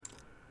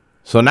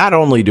So not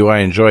only do I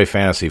enjoy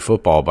fantasy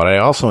football, but I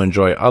also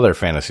enjoy other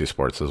fantasy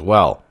sports as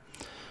well.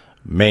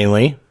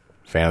 Mainly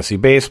fantasy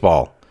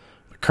baseball.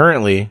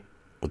 Currently,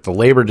 with the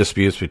labor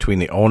disputes between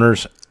the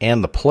owners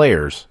and the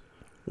players,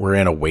 we're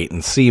in a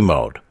wait-and-see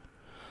mode.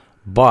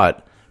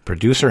 But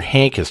producer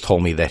Hank has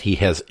told me that he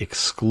has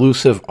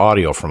exclusive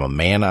audio from a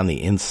man on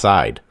the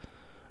inside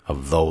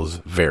of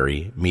those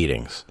very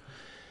meetings.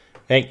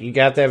 Hank, you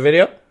got that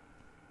video?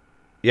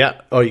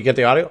 Yeah. Oh, you get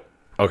the audio?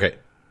 Okay.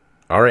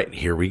 All right,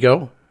 here we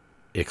go.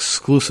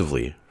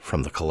 Exclusively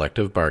from the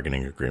collective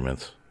bargaining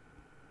agreements.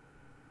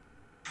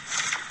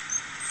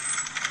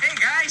 Hey,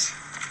 guys.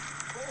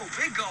 Oh,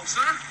 big gulps,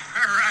 huh?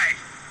 All right.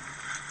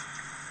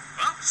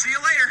 Well, see you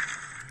later.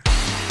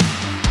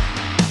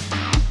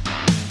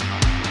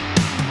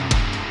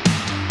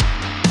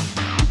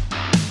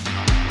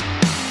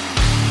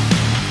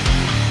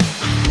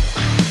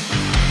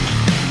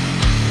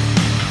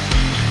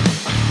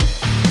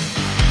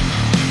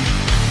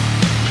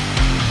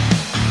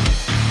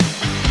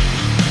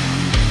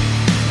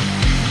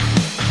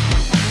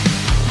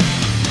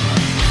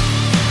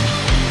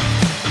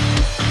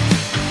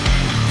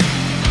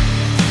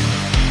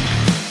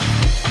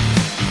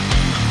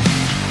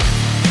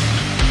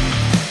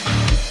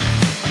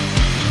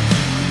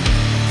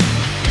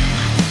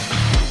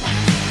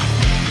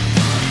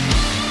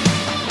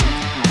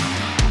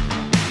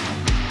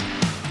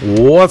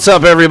 What's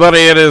up, everybody?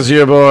 It is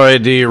your boy,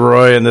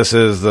 D-Roy, and this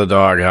is the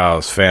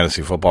Doghouse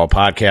Fantasy Football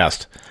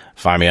Podcast.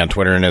 Find me on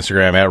Twitter and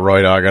Instagram at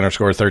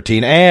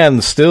RoyDog_13,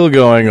 and still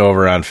going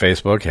over on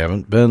Facebook.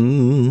 Haven't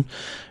been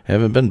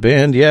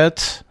banned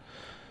yet.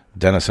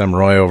 Dennis M.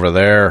 Roy over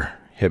there.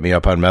 Hit me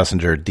up on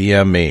Messenger.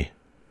 DM me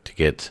to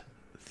get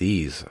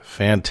these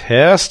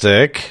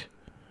fantastic,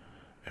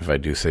 if I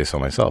do say so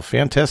myself,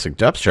 fantastic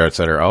depth charts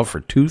that are out for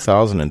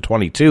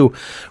 2022.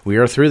 We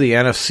are through the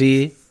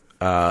NFC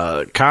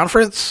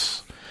conference.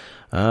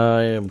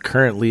 I am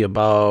currently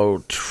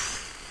about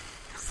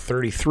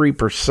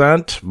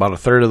 33%, about a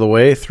third of the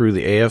way through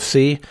the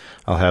AFC.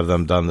 I'll have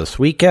them done this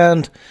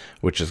weekend,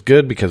 which is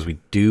good because we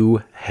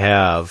do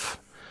have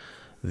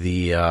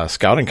the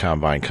scouting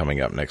combine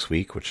coming up next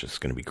week, which is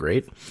going to be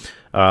great.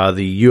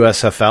 The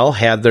USFL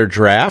had their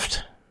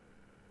draft.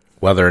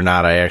 Whether or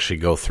not I actually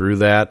go through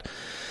that,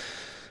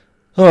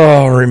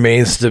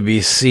 remains to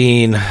be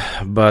seen.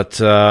 But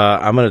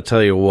I'm going to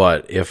tell you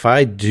what, if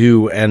I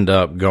do end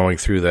up going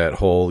through that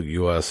whole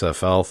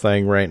USFL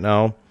thing right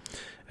now,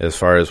 as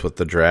far as with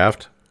the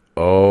draft,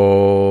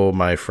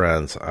 my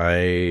friends,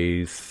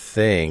 I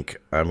think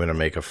I'm going to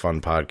make a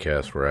fun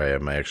podcast where I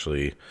am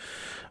actually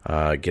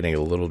getting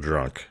a little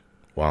drunk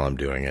while I'm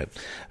doing it.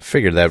 I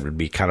figured that would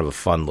be kind of a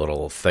fun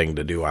little thing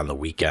to do on the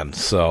weekend.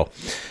 So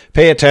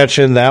pay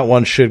attention. That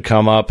one should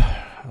come up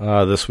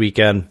this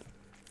weekend.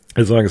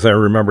 As long as I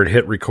remember to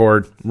hit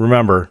record.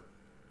 Remember,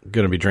 I'm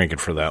going to be drinking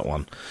for that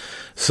one.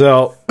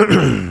 So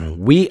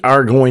we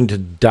are going to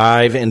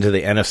dive into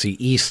the NFC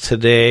East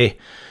today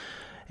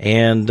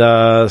and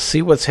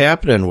see what's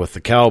happening with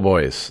the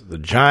Cowboys, the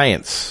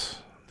Giants,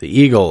 the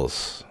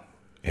Eagles,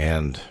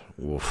 and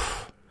those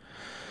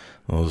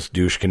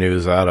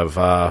Douchecanoes out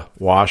of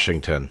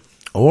Washington.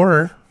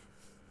 Or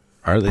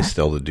are they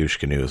still the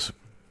Douchecanoes?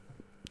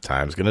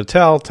 Time's going to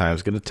tell.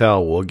 Time's going to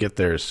tell. We'll get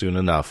there soon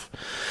enough.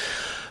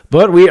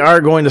 But we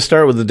are going to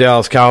start with the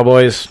Dallas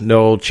Cowboys.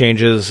 No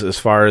changes as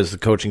far as the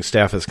coaching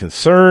staff is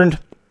concerned.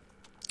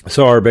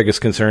 So our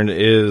biggest concern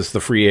is the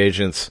free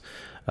agents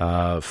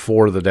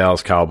for the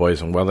Dallas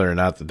Cowboys and whether or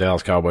not the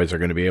Dallas Cowboys are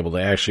going to be able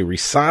to actually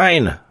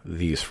re-sign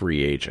these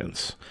free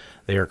agents.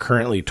 They are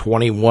currently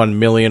 $21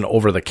 million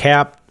over the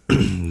cap.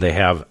 They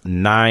have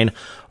 9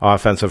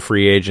 offensive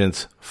free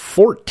agents,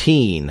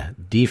 14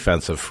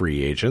 defensive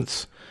free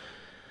agents.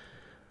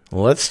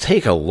 Let's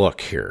take a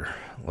look here.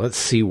 Let's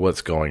see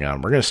what's going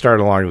on. We're going to start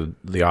along with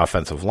the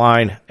offensive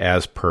line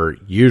as per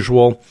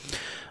usual.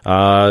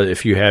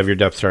 If you have your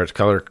depth charts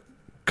color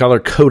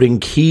coding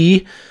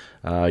key,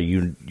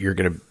 you're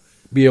going to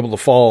be able to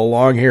follow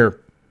along here.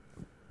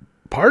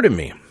 Pardon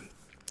me.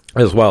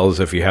 As well as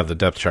if you have the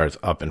depth charts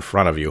up in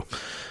front of you.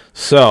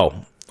 So,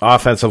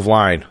 offensive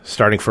line,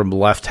 starting from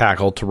left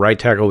tackle to right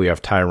tackle, we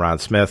have Tyron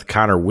Smith,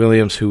 Connor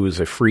Williams, who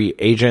is a free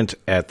agent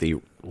at the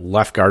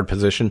left guard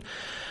position.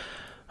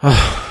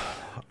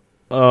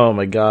 Oh,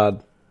 my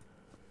God.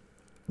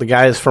 The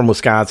guy is from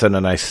Wisconsin,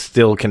 and I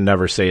still can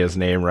never say his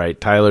name right.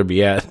 Tyler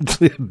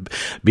Biadasz.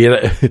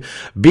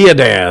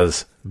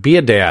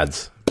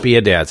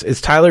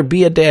 It's Tyler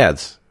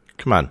Biadasz.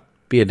 Come on,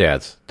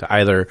 Biadasz. To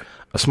either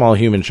a small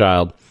human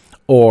child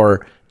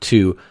or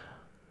to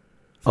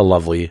a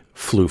lovely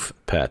floof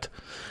pet.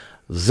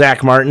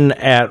 Zach Martin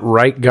at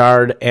right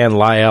guard and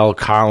Lyle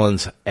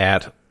Collins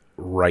at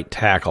right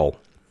tackle.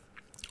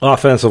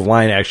 Offensive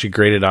line actually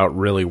graded out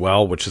really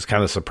well, which is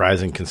kind of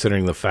surprising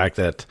considering the fact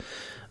that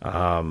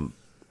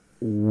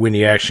when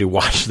you actually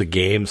watch the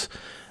games,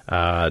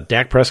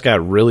 Dak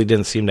Prescott really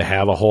didn't seem to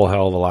have a whole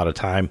hell of a lot of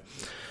time.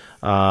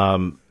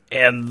 And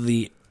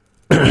the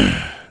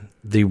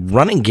the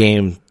running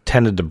game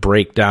tended to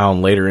break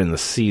down later in the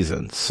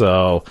season.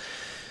 So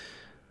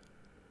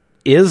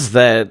Is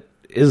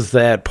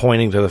that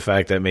pointing to the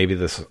fact that maybe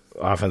this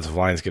offensive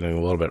line is getting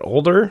a little bit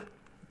older?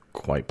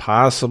 Quite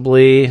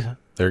possibly.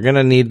 They're going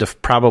to need to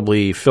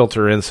probably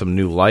filter in some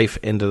new life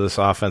into this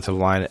offensive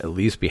line, at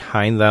least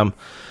behind them.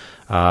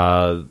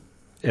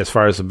 As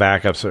far as the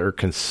backups are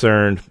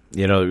concerned,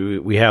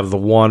 we have the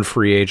one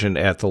free agent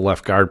at the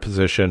left guard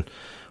position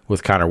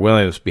with Connor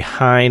Williams.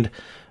 Behind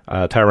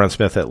Tyron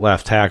Smith at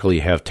left tackle,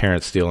 you have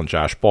Terrence Steele and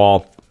Josh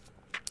Ball.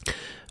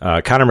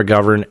 Connor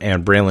McGovern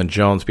and Braylon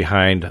Jones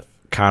behind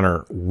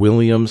Connor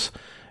Williams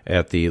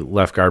at the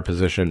left guard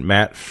position.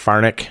 Matt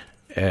Farnick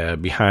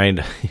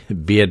behind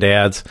Bia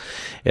Dads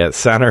at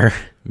center.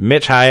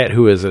 Mitch Hyatt,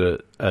 who is an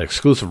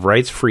exclusive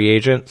rights free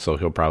agent, so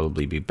he'll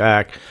probably be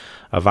back.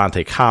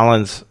 Avante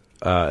Collins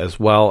as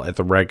well at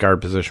the right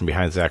guard position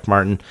behind Zach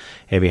Martin.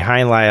 And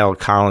behind Lyle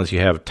Collins, you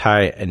have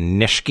Ty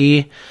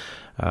Nishke,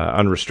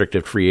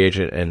 unrestricted free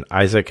agent, and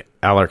Isaac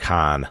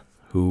Alarcon,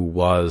 who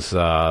was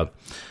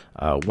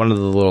one of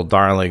the little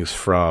darlings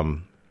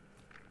from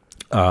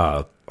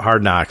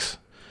Hard Knocks.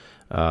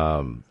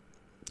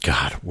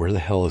 God, where the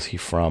hell is he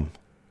from?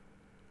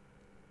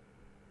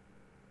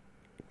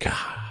 God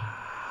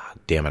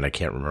damn it, I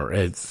can't remember.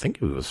 I think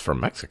he was from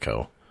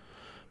Mexico,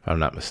 if I'm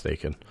not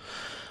mistaken.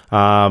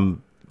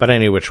 But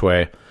any which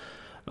way.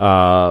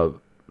 So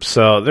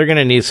they're going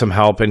to need some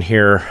help in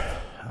here.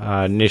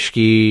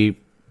 Nishke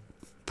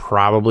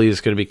probably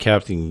is going to be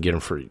kept. You can get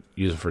him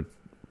use him for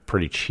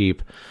pretty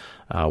cheap.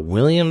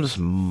 Williams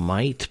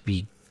might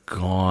be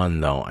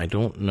gone, though. I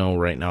don't know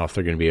right now if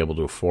they're going to be able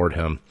to afford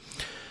him.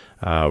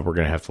 We're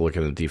going to have to look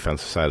at the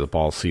defensive side of the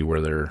ball, see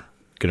where they're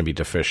going to be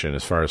deficient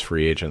as far as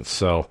free agents.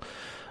 So,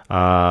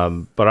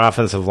 but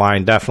offensive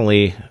line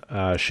definitely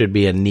should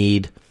be a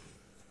need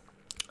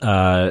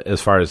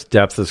as far as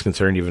depth is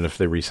concerned, even if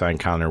they re-sign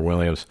Connor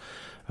Williams.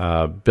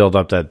 Build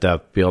up that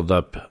depth, build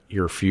up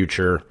your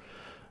future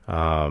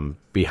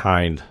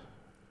behind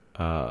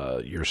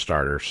your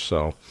starters.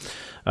 So,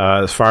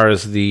 as far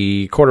as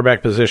the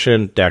quarterback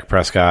position, Dak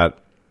Prescott,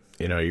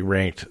 he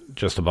ranked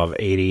just above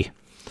 80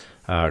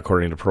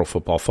 according to Pro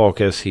Football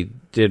Focus. He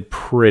did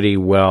pretty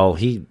well.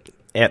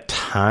 At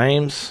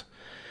times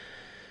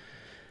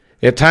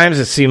it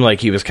seemed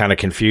like he was kind of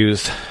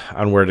confused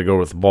on where to go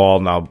with the ball.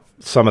 Now,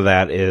 some of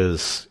that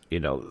is,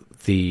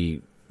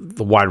 the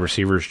wide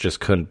receivers just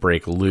couldn't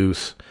break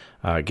loose,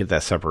 get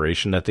that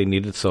separation that they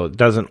needed. So it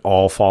doesn't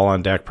all fall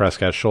on Dak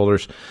Prescott's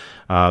shoulders.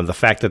 The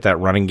fact that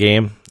running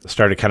game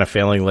started kind of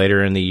failing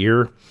later in the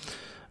year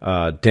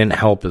didn't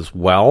help as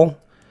well.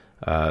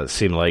 It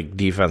seemed like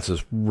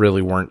defenses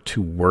really weren't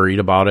too worried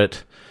about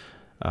it.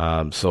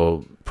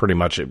 So pretty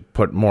much it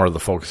put more of the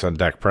focus on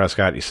Dak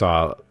Prescott. You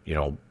saw,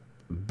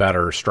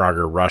 better,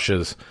 stronger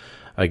rushes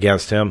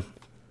against him.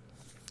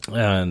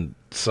 And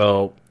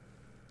so,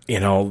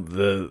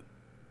 his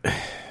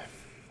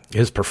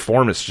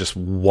performance just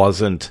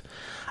wasn't,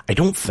 I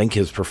don't think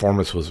his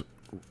performance was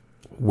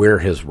where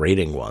his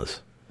rating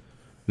was.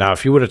 Now,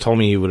 if you would have told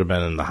me he would have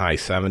been in the high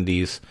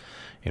 70s,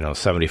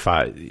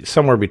 75,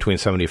 somewhere between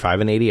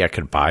 75 and 80, I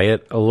could buy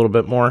it a little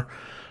bit more.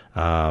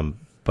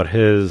 But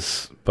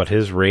his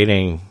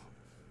rating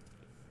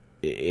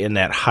in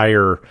that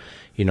higher,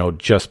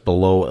 just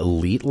below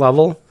elite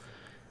level,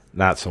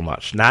 not so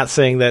much. Not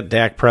saying that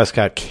Dak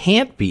Prescott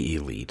can't be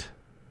elite,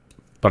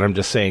 but I'm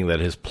just saying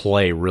that his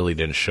play really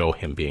didn't show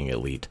him being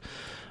elite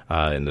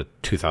in the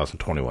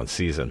 2021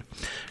 season.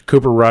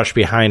 Cooper Rush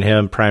behind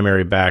him,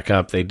 primary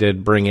backup. They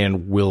did bring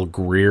in Will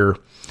Greer,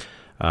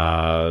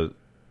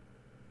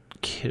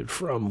 kid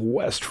from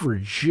West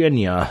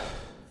Virginia.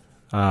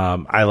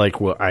 I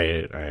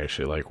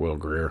actually like Will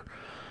Greer.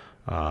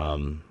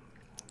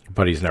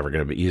 But he's never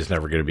going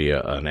to be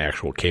an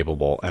actual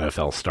capable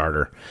NFL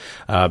starter.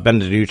 Ben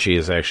DiNucci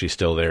is actually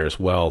still there as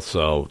well.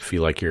 So if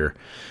you like your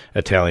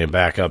Italian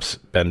backups,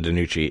 Ben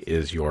DiNucci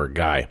is your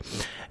guy.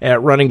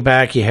 At running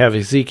back, you have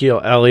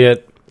Ezekiel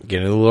Elliott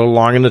getting a little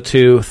long in the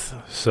tooth.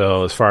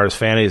 So as far as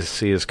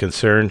fantasy is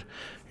concerned,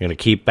 you're going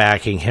to keep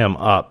backing him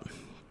up.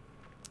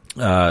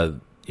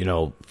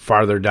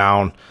 Farther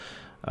down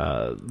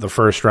the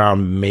first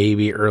round,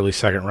 maybe early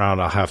second round,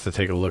 I'll have to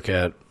take a look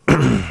at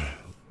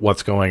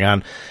what's going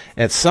on.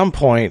 At some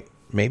point,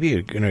 maybe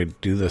you're going to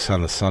do this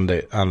on the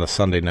Sunday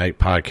night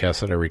podcast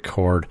that I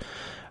record,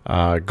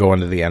 go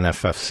into the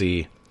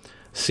NFFC,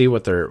 see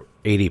what their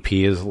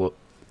ADP is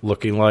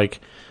looking like.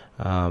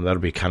 That'll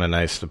be kind of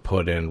nice to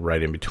put in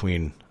right in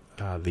between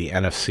the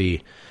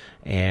NFC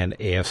and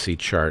AFC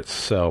charts.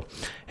 So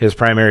his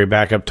primary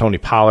backup, Tony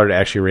Pollard,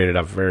 actually rated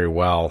up very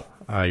well.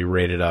 He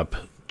rated up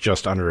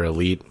just under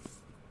elite.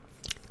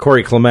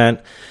 Corey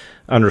Clement,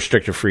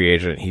 unrestricted free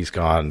agent. He's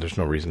gone. There's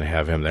no reason to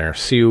have him there.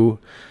 Siwo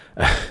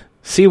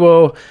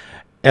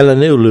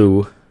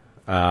Elanulu.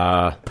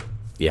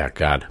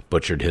 God,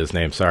 butchered his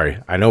name. Sorry.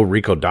 I know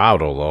Rico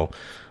Dowdle, though.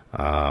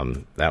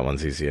 That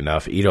one's easy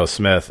enough. Ito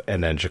Smith,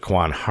 and then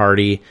Jaquan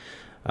Hardy.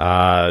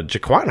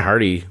 Jaquan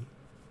Hardy,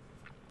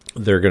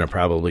 they're going to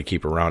probably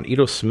keep around.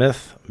 Ito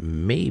Smith,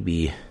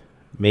 maybe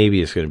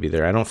is going to be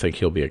there. I don't think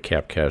he'll be a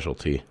cap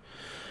casualty.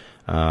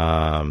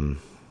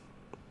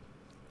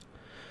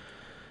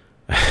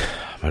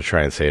 going to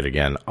try and say it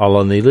again.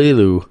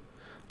 Olanilu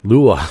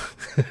Lua.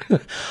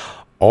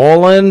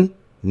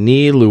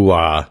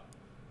 Olanilua.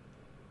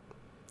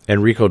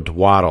 Enrico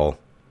Dwaddle.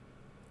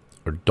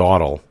 Or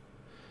Dawdle.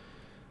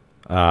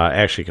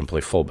 Actually can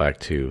play fullback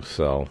too.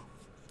 So,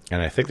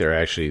 and I think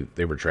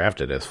they were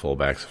drafted as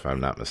fullbacks if I'm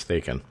not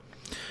mistaken.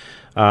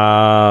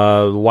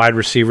 Wide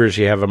receivers,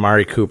 you have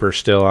Amari Cooper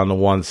still on the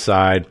one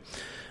side.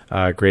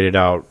 Graded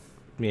out,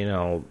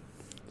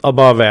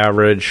 above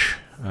average.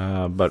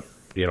 But,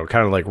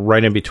 kind of like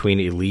right in between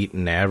elite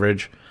and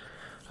average.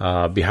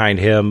 Behind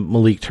him,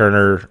 Malik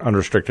Turner,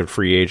 unrestricted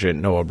free agent.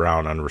 Noah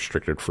Brown,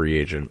 unrestricted free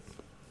agent.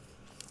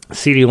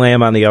 CeeDee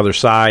Lamb on the other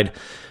side.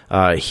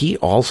 He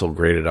also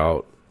graded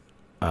out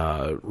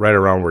right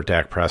around where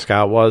Dak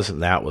Prescott was,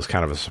 and that was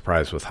kind of a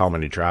surprise with how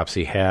many drops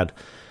he had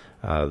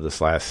this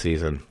last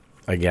season.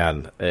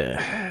 Again,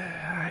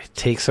 I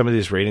take some of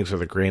these ratings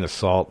with a grain of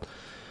salt.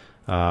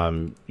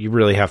 You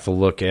really have to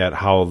look at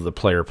how the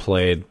player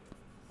played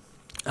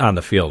on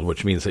the field,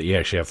 which means that you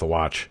actually have to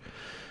watch.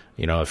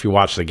 If you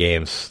watch the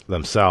games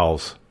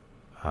themselves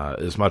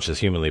as much as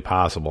humanly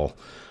possible,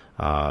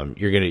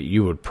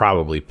 you would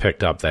probably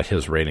picked up that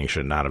his rating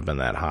should not have been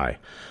that high.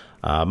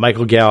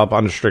 Michael Gallup,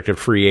 unrestricted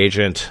free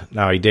agent.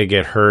 Now, he did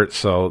get hurt,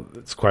 so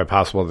it's quite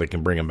possible they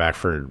can bring him back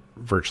for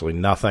virtually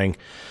nothing.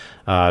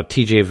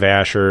 TJ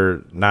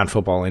Vasher,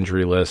 non-football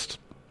injury list.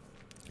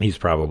 He's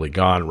probably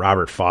gone.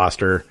 Robert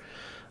Foster.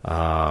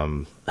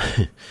 Robert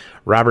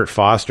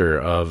Foster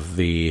of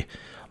the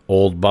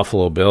old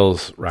Buffalo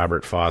Bills.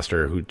 Robert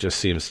Foster, who just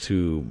seems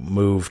to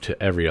move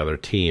to every other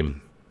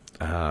team.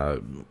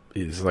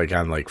 He's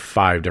on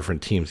 5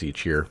 different teams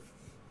each year.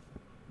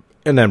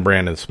 And then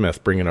Brandon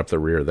Smith bringing up the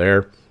rear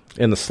there.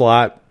 In the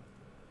slot,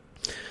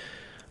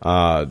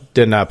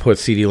 did not put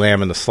CeeDee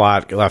Lamb in the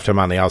slot. Left him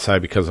on the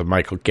outside because of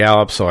Michael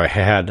Gallup. So I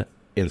had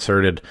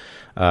inserted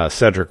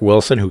Cedric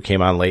Wilson, who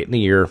came on late in the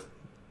year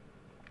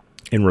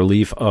in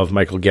relief of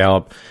Michael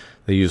Gallup.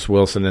 They used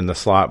Wilson in the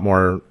slot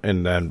more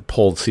and then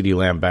pulled CeeDee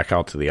Lamb back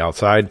out to the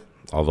outside.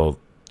 Although,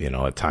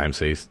 at times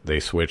they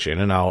switch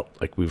in and out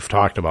like we've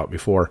talked about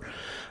before.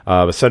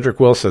 But Cedric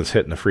Wilson's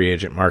hitting the free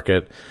agent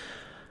market.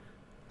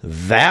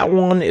 That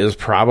one is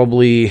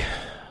probably,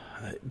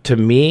 to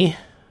me,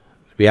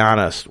 to be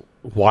honest,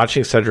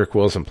 watching Cedric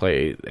Wilson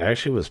play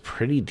actually was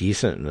pretty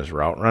decent in his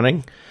route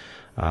running.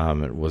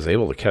 Was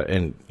able to catch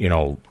and,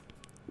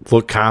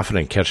 look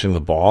confident catching the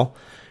ball.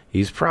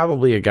 He's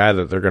probably a guy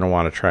that they're going to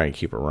want to try and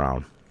keep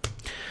around.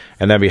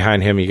 And then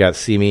behind him, you got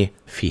Simi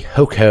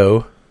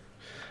Fehoko.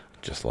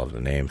 Just love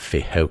the name,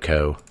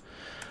 Fehoko.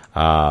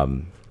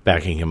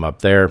 Backing him up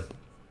there.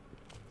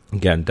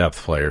 Again,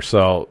 depth player.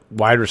 So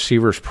wide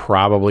receiver's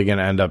probably going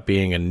to end up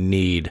being a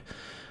need.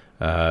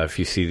 If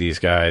you see these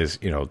guys,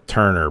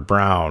 Turner,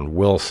 Brown,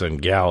 Wilson,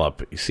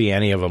 Gallup, you see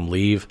any of them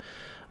leave,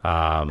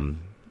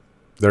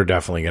 they're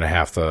definitely going to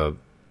have to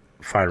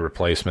find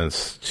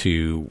replacements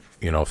to,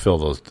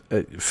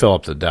 fill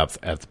up the depth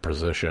at the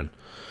position.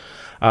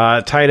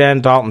 Tight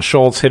end, Dalton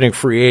Schultz hitting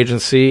free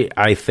agency.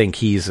 I think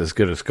he's as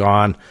good as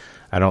gone.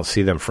 I don't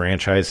see them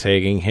franchise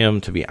tagging him,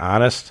 to be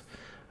honest.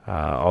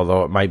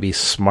 Although it might be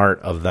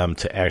smart of them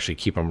to actually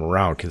keep him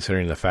around,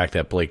 considering the fact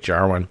that Blake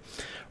Jarwin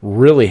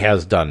really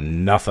has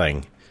done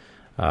nothing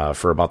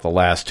for about the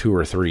last 2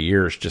 or 3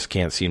 years. Just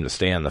can't seem to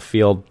stay on the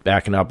field.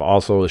 Backing up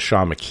also is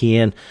Sean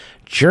McKeon,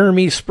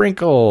 Jeremy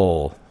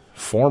Sprinkle,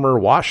 former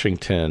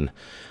Washington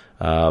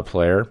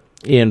player,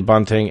 Ian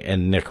Bunting,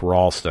 and Nick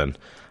Ralston.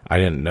 I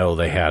didn't know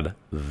they had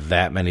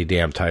that many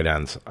damn tight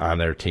ends on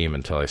their team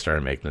until I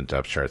started making the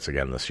depth charts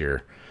again this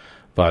year.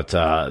 But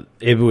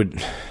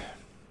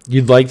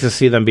you'd like to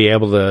see them be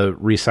able to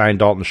re-sign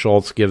Dalton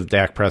Schultz, give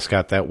Dak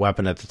Prescott that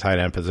weapon at the tight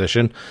end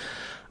position.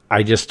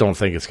 I just don't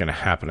think it's going to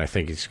happen. I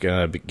think he's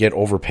going to get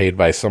overpaid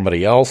by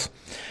somebody else,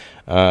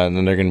 and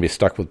then they're going to be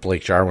stuck with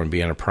Blake Jarwin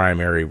being a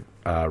primary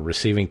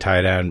receiving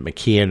tight end.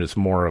 McKeon is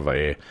more of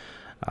a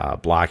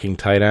blocking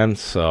tight end,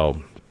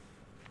 so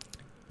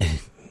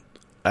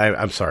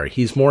I'm sorry.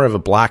 He's more of a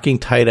blocking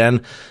tight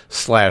end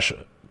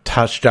 /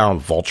 touchdown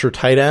vulture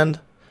tight end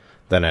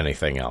than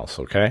anything else,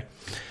 okay?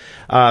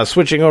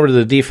 Switching over to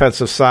the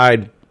defensive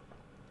side,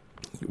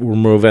 we're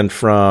moving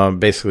from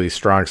basically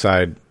strong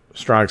side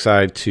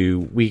to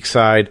weak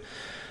side.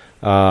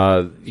 You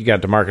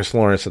got DeMarcus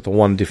Lawrence at the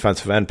 1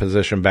 defensive end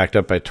position, backed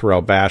up by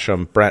Terrell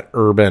Basham. Brett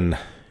Urban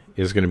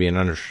is going to be an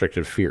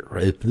unrestricted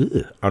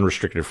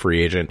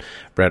free agent.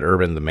 Brett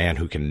Urban, the man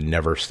who can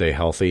never stay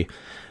healthy.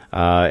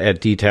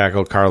 At D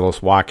tackle,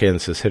 Carlos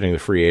Watkins is hitting the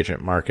free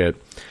agent market,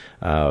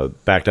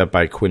 backed up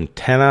by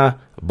Quintana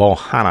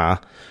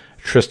Bohanna,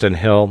 Tristan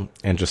Hill,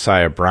 and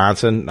Josiah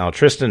Bronson. Now,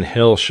 Tristan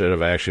Hill should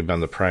have actually been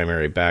the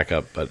primary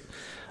backup, but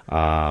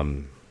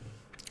I'm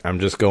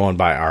just going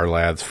by our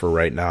lads for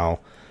right now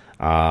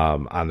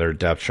on their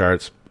depth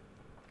charts.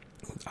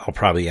 I'll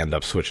probably end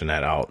up switching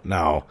that out.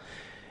 Now,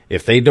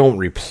 if they don't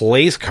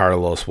replace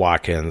Carlos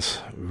Watkins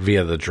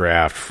via the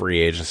draft, free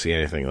agency,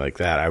 anything like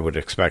that, I would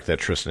expect that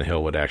Tristan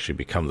Hill would actually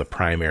become the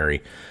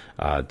primary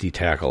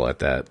D-tackle at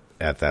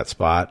that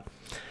spot.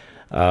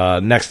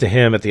 Next to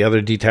him at the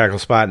other D-tackle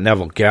spot,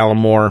 Neville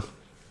Gallimore.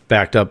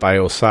 backed up by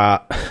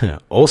Osa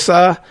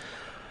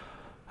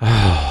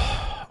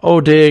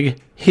Odig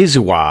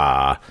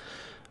Hizwa.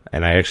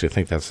 And I actually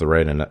think that's the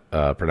right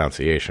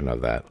pronunciation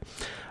of that.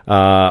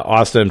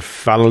 Austin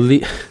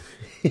Falali.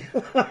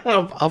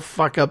 I'll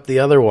fuck up the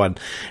other one.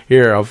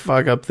 Here, I'll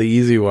fuck up the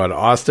easy one.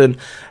 Austin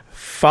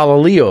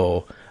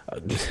Falalio.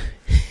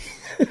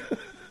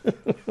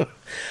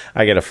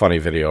 I get a funny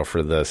video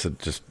for this.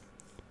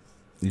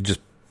 You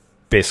just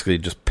basically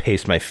just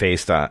paste my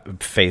face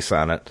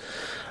on it.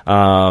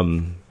 I'll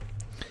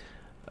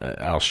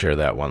share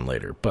that one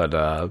later.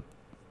 But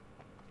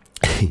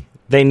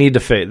they need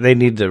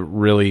to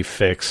really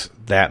fix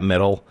that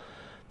middle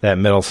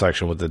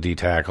section with the D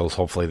tackles.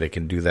 Hopefully they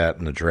can do that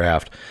in the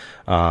draft.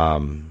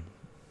 The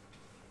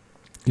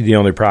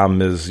only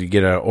problem is you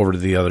get over to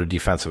the other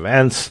defensive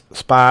ends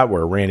spot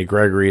where Randy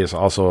Gregory is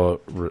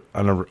also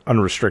an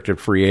unrestricted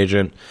free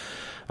agent.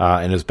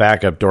 And his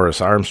backup,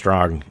 Doris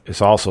Armstrong, is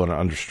also an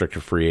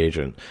unrestricted free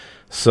agent.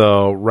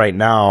 So right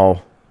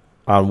now,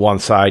 on one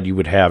side, you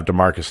would have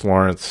DeMarcus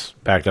Lawrence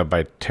backed up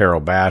by Terrell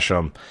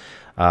Basham.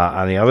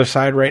 On the other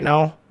side right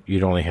now,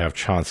 you'd only have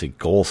Chauncey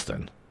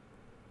Golston.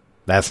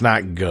 That's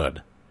not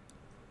good.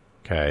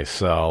 Okay,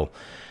 so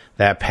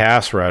that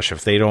pass rush,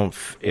 if they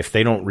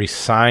don't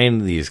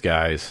re-sign these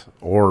guys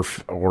or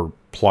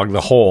plug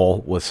the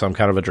hole with some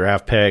kind of a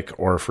draft pick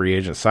or a free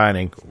agent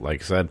signing,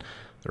 like I said,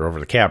 they're over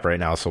the cap right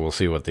now, so we'll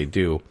see what they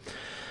do.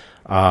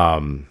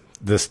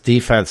 This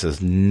defense is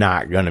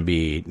not going to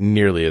be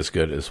nearly as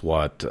good as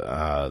what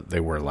they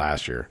were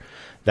last year.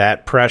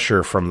 That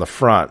pressure from the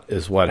front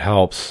is what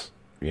helps,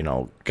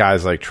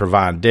 guys like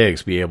Trevon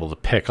Diggs be able to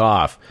pick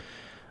off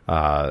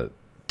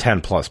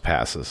 10-plus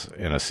passes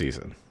in a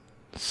season.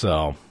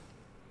 So,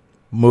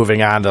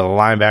 moving on to the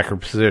linebacker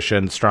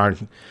position, strong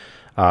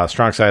side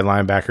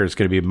linebacker is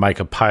going to be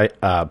Micah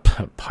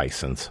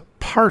Parsons.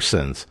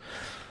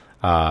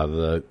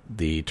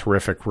 The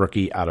terrific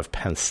rookie out of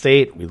Penn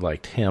State. We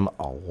liked him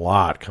a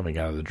lot coming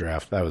out of the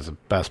draft. That was the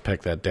best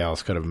pick that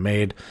Dallas could have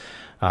made.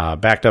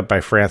 Backed up by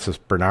Francis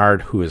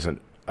Bernard, who is an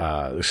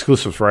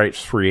exclusive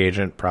rights free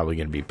agent, probably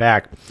going to be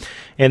back.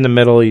 In the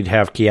middle, you'd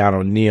have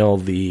Keanu Neal,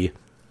 the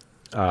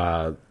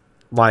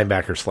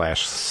linebacker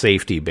 /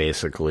 safety,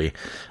 basically.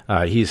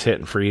 He's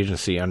hitting free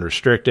agency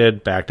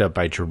unrestricted, backed up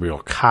by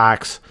Jabril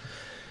Cox.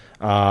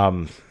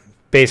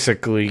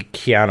 Basically,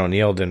 Keanu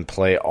Neal didn't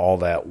play all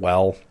that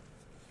well.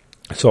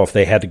 So if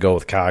they had to go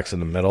with Cox in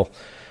the middle,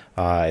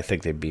 I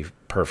think they'd be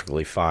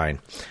perfectly fine.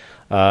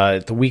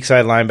 At the weak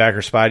side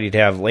linebacker spot, you'd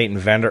have Leighton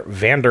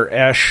Vander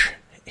Esch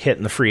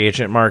hitting the free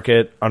agent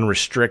market,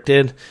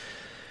 unrestricted.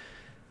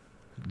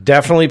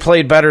 Definitely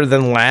played better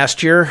than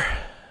last year.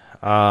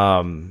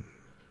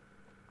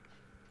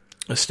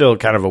 Still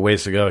kind of a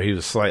ways to go. He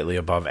was slightly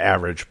above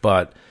average,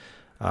 but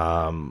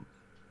Micah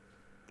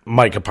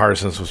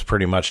Parsons was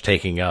pretty much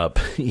taking up,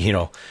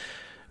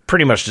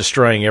 pretty much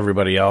destroying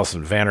everybody else,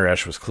 and Vander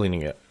Esch was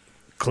cleaning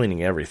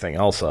everything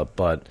else up.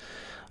 But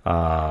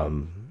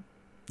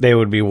they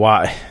would be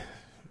why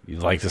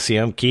you'd like to see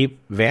him keep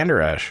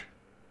Vander Esch.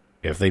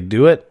 If they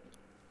do it,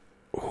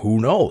 who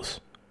knows?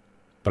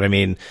 But I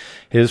mean,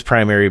 his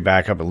primary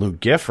backup is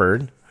Luke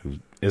Gifford, who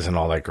isn't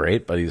all that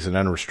great, but he's an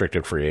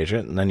unrestricted free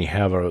agent. And then you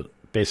have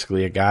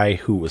basically a guy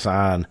who was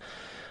on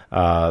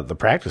the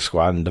practice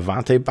squad, and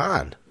Devontae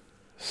Bond.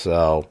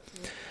 So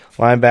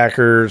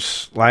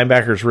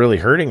linebackers really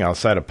hurting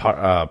outside of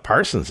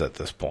Parsons at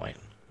this point.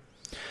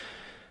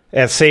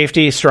 At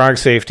safety, strong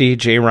safety,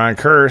 J-Ron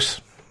Curse,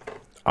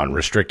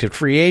 unrestricted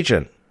free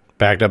agent,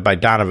 backed up by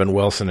Donovan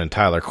Wilson and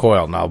Tyler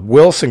Coyle. Now,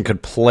 Wilson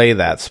could play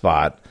that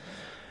spot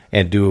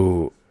and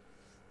do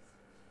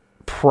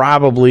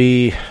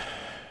probably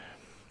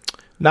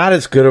not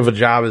as good of a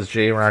job as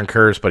J-Ron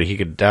Curse, but he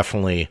could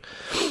definitely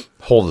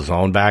hold his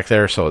own back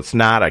there. So it's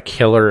not a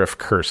killer if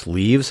Curse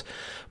leaves.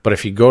 But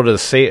if you go to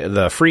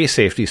the free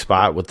safety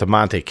spot with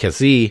DeMonte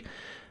Kazee,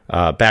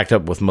 backed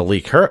up with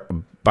Malik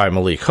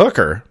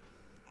Hooker,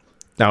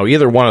 now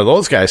either one of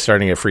those guys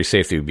starting at free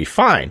safety would be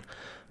fine.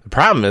 The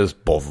problem is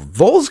both of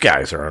those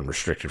guys are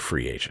unrestricted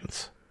free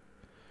agents.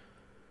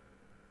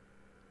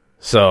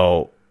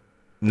 So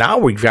now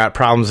we've got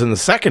problems in the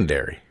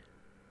secondary.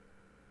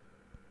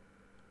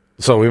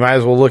 So we might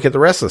as well look at the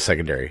rest of the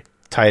secondary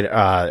at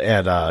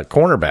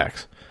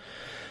cornerbacks.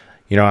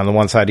 On the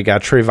one side, you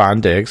got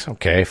Trevon Diggs.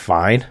 Okay,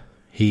 fine.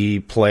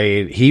 He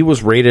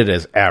was rated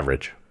as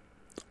average.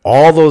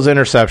 All those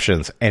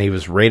interceptions, and he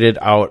was rated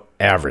out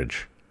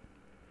average.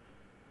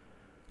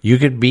 You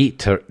could beat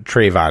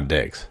Trevon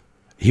Diggs.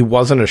 He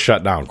wasn't a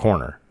shutdown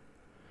corner.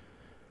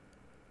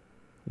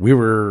 We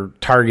were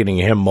targeting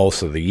him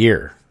most of the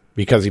year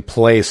because he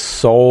plays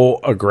so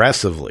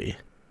aggressively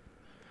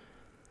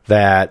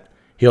that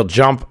he'll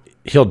jump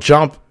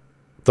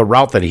the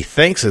route that he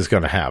thinks is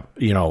going to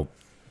happen,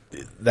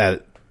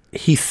 that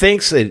he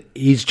thinks that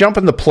he's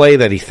jumping the play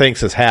that he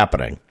thinks is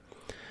happening.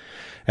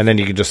 And then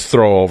you can just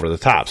throw over the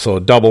top. So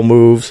double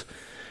moves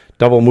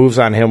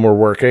on him were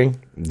working.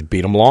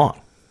 Beat him long.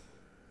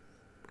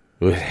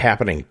 It was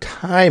happening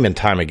time and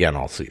time again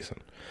all season.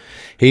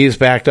 He's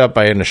backed up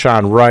by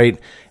Nashawn Wright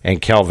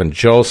and Kelvin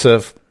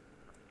Joseph.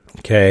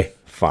 Okay,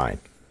 fine.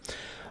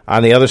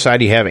 On the other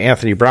side, you have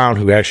Anthony Brown,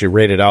 who actually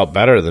rated out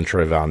better than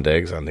Trayvon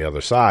Diggs on the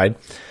other side.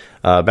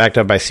 Backed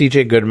up by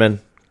C.J.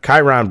 Goodman,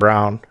 Kyron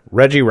Brown,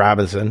 Reggie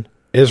Robinson,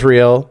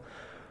 Israel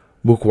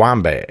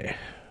Mukwambe.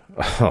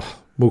 Oh,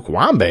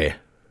 Mukwambe?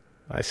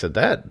 I said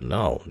that?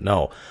 No.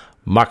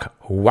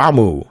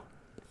 Mukwamu.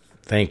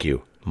 Thank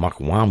you.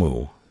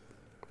 Mukwamu.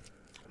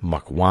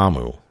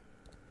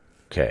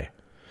 Okay.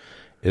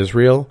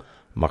 Israel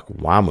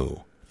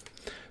Mukwamu.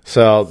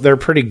 So they're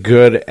pretty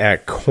good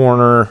at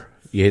corner.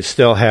 You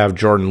still have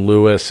Jordan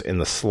Lewis in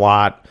the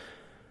slot.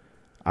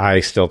 I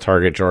still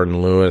target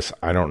Jordan Lewis.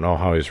 I don't know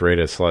how he's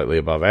rated slightly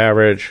above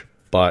average,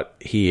 but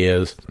he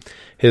is.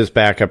 His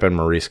backup in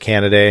Maurice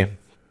Canady,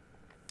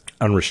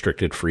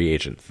 unrestricted free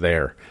agent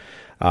there.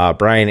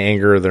 Brian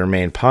Anger, their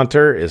main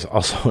punter, is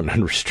also an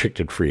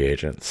unrestricted free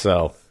agent.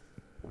 So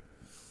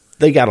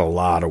they got a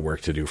lot of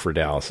work to do for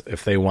Dallas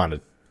if they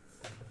want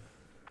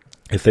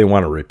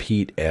to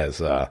repeat as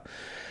the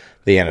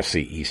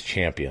NFC East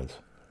champions.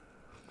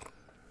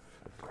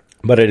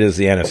 But it is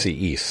the NFC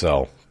East,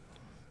 so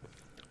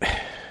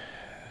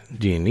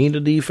do you need a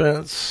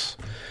defense?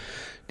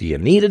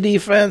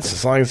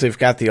 As long as they've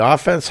got the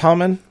offense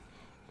humming?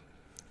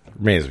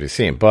 Remains to be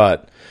seen.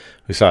 But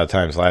we saw at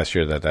times last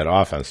year that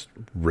offense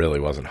really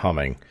wasn't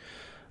humming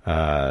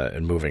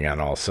and moving on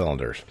all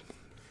cylinders.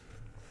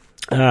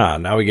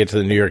 Now we get to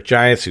the New York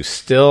Giants, who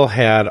still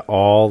had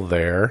all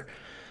their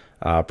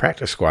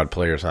practice squad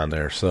players on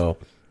there. So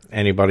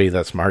anybody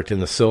that's marked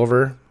in the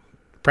silver,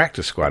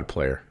 practice squad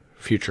player,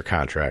 future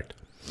contract.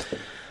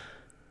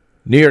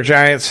 New York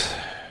Giants,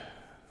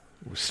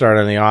 we start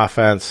on the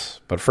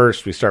offense, but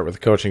first we start with the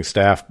coaching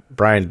staff.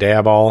 Brian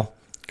Daboll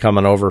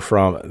coming over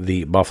from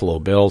the Buffalo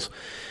Bills.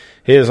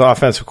 His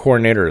offensive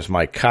coordinator is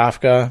Mike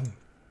Kafka,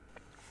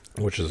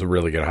 which is a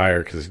really good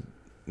hire because he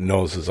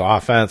knows his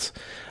offense.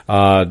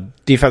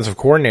 Defensive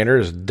coordinator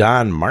is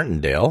Don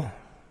Martindale,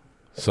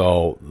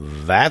 so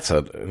that's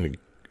an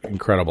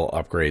incredible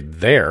upgrade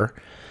there.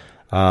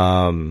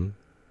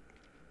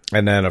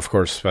 And then, of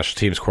course, special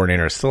teams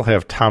coordinator. I still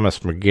have Thomas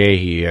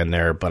McGahee in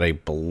there, but I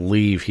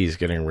believe he's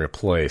getting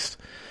replaced.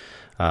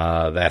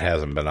 That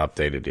hasn't been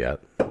updated yet.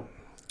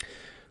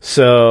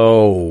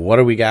 So, what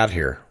do we got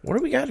here? For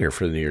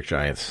the New York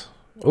Giants?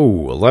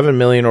 Oh, $11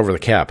 million over the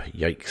cap.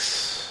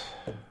 Yikes.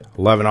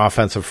 11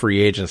 offensive free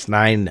agents,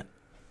 9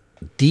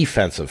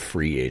 defensive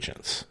free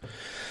agents.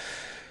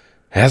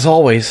 As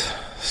always,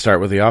 start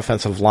with the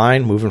offensive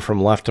line, moving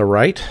from left to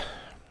right.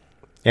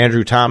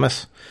 Andrew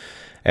Thomas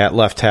at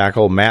left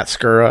tackle, Matt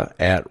Skura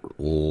at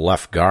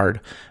left guard,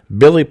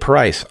 Billy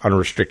Price,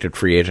 unrestricted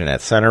free agent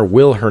at center,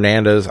 Will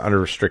Hernandez,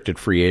 unrestricted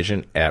free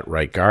agent at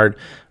right guard.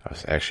 I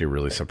was actually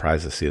really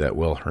surprised to see that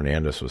Will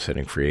Hernandez was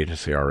hitting free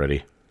agency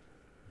already.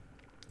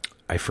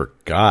 I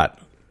forgot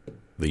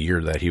the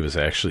year that he was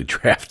actually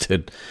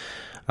drafted.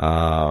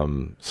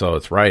 So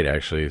it's right,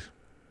 actually.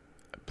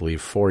 I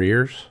believe 4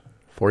 years.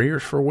 4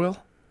 years for Will?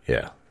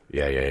 Yeah.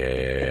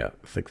 I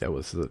think that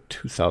was the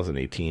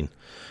 2018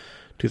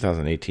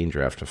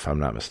 draft, if I'm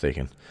not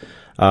mistaken.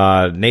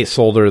 Nate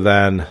Solder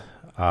then,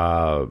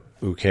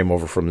 who came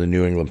over from the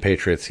New England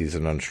Patriots. He's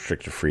an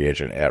unrestricted free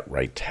agent at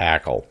right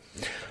tackle.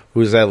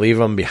 Who does that leave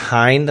him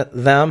behind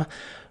them?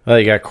 Well,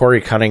 you got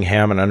Corey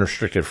Cunningham, an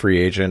unrestricted free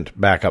agent,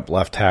 backup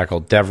left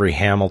tackle. Devery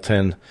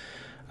Hamilton,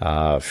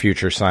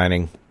 future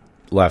signing,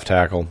 left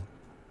tackle.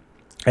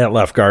 At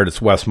left guard,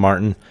 it's Wes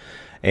Martin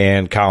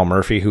and Kyle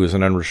Murphy, who is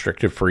an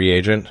unrestricted free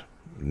agent.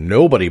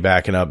 Nobody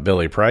backing up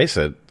Billy Price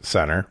at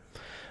center.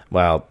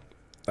 Well,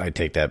 I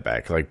take that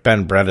back. Like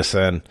Ben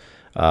Bredesen,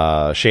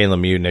 Shane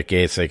Lemieux, Nick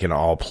Gates, they can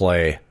all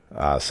play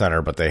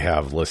center, but they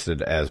have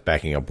listed as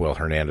backing up Will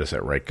Hernandez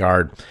at right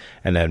guard,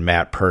 and then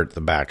Matt Pert,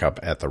 the backup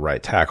at the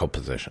right tackle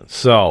position.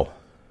 So,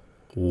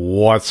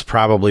 what's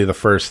probably the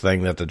first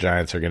thing that the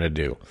Giants are going to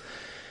do?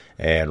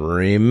 And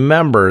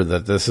remember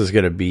that this is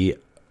going to be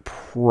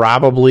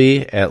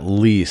probably at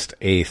least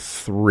a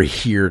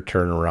 3-year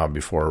turnaround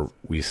before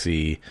we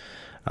see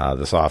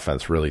this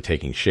offense really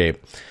taking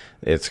shape.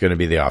 It's going to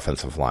be the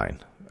offensive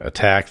line.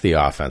 Attack the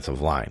offensive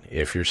line.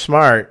 If you're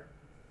smart,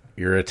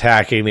 you're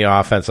attacking the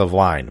offensive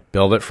line.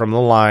 Build it from the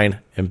line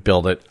and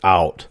build it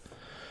out.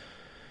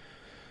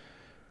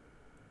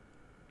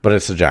 But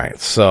it's the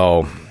Giants,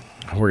 so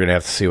we're going to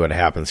have to see what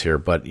happens here.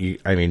 But, you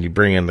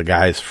bring in the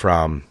guys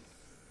from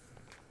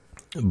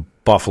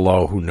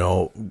Buffalo who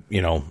know,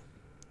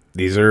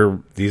 these are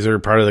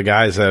part of the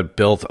guys that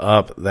built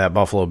up that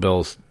Buffalo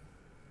Bills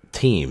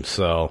team.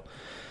 So,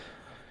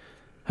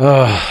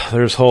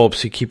 there's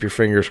hopes. You keep your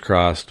fingers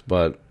crossed,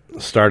 but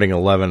starting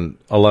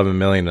 $11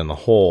 million in the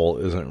hole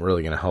isn't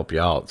really going to help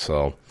you out.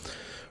 So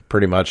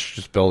pretty much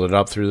just build it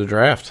up through the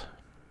draft.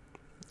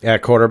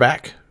 At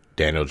quarterback,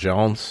 Daniel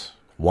Jones,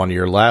 1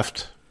 year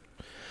left.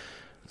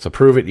 It's a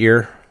prove-it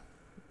year.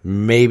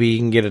 Maybe you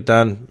can get it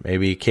done.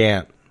 Maybe you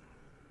can't.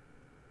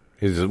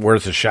 Is it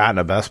worth a shot in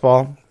a best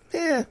ball?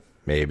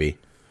 Maybe.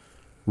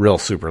 Real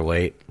super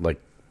late,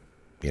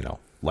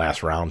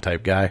 last round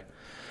type guy.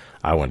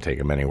 I wouldn't take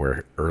him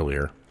anywhere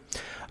earlier.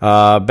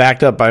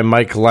 Backed up by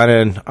Mike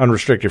Lennon,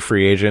 unrestricted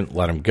free agent,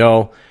 let him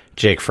go.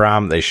 Jake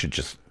Fromm, they should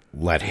just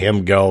let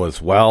him go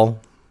as well.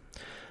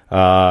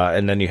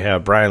 And then you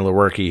have Brian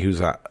Lewerke,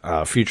 who's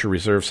a future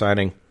reserve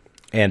signing,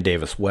 and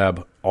Davis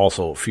Webb,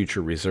 also a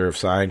future reserve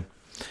sign.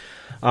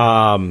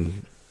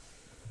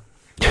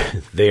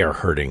 They are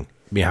hurting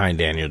behind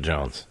Daniel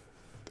Jones.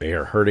 They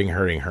are hurting.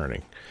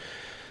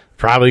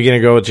 Probably going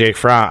to go with Jake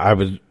Fromm. I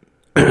would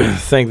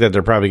think that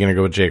they're probably going to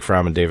go with Jake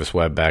Fromm and Davis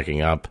Webb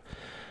backing up.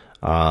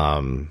 I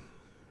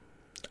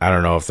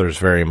don't know if there's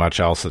very much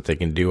else that they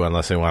can do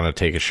unless they want to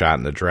take a shot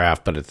in the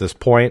draft. But at this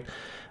point,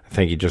 I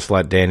think you just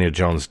let Daniel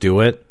Jones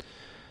do it.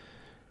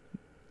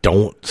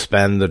 Don't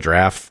spend the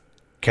draft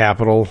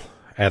capital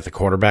at the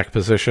quarterback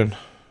position.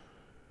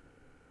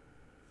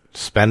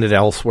 Spend it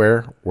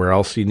elsewhere, where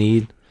else you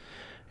need,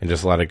 and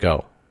just let it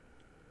go.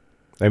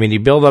 I mean,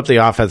 you build up the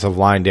offensive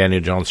line,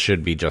 Daniel Jones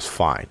should be just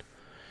fine.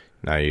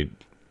 Now,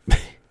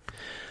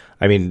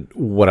 I mean,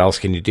 what else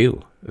can you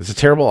do? It's a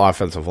terrible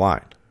offensive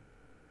line.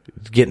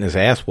 He's getting his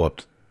ass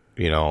whooped,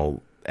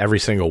 every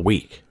single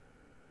week.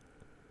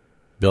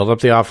 Build up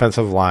the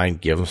offensive line,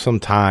 give him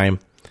some time.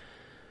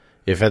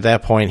 If at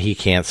that point he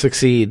can't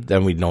succeed,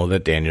 then we know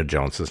that Daniel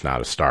Jones is not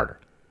a starter.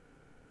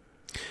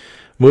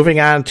 Moving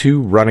on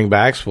to running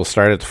backs, we'll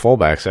start at the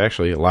fullbacks,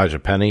 actually. Elijah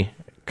Penny,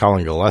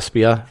 Colin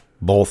Gillespie,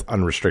 both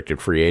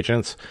unrestricted free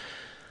agents.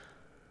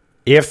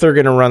 If they're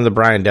going to run the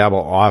Brian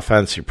Daboll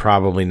offense, you're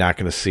probably not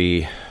going to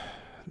see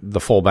the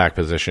fullback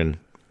position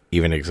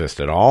even exist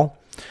at all.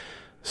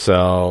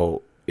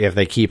 So if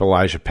they keep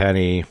Elijah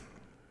Penny,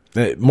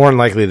 more than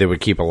likely they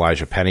would keep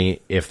Elijah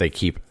Penny if they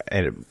keep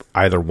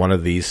either one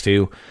of these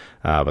two,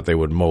 but they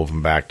would move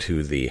him back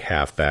to the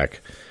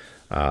halfback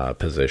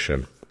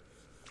position.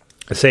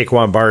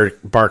 Saquon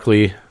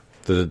Barkley,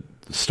 the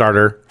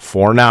starter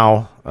for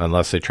now,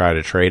 unless they try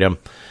to trade him.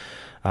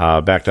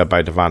 Backed up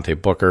by Devontae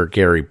Booker,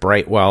 Gary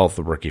Brightwell,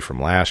 the rookie from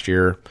last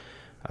year.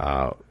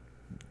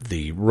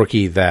 The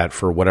rookie that,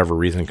 for whatever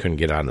reason, couldn't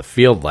get on the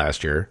field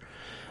last year.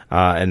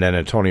 And then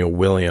Antonio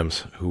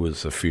Williams, who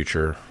was a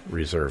future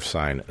reserve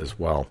sign as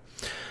well.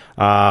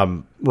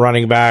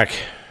 Running back,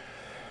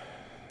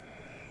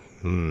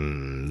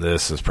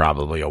 this is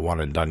probably a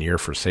one-and-done year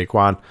for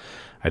Saquon.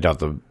 I doubt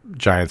the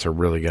Giants are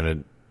really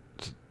going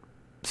to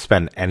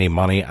spend any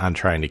money on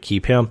trying to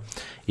keep him,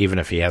 even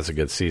if he has a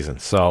good season.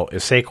 So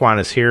if Saquon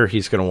is here,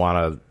 he's going to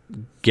want to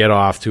get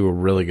off to a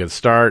really good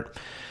start.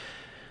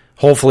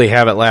 Hopefully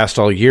have it last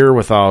all year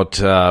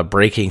without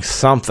breaking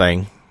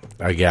something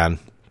again.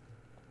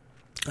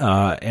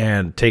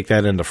 And take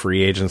that into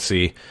free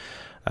agency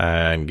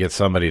and get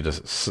somebody to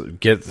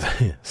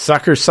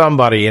sucker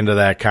somebody into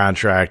that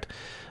contract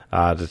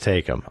to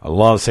take him. I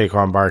love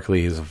Saquon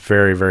Barkley. He's a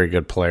very, very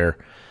good player.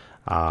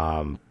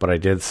 But I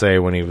did say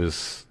when he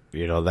was,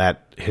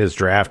 his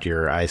draft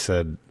year, I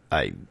said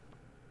I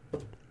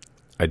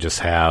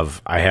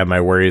have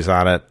my worries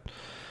on it.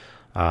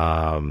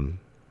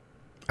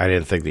 I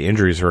didn't think the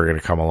injuries were going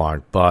to come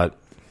along, but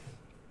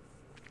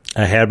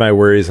I had my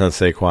worries on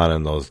Saquon,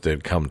 and those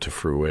did come to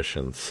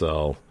fruition.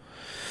 So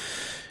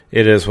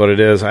it is what it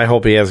is. I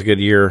hope he has a good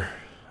year.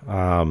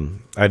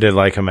 I did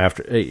like him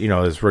after,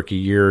 his rookie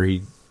year.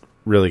 He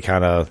really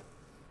kind of,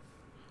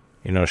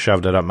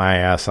 shoved it up my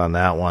ass on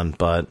that one.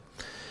 But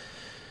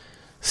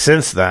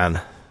since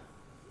then,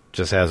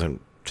 just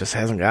hasn't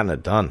gotten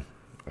it done,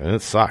 and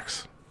it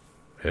sucks.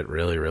 It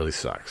really, really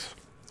sucks.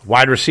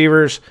 Wide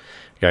receivers,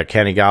 got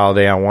Kenny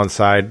Golladay on one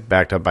side,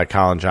 backed up by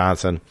Colin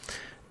Johnson.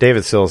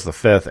 David Sills the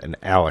fifth, and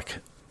Alex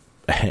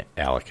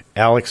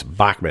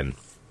Bachman,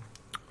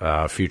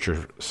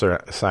 future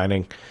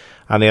signing.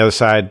 On the other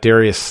side,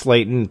 Darius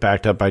Slayton,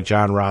 backed up by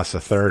John Ross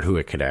III, who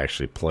it could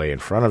actually play in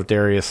front of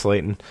Darius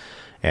Slayton,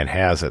 and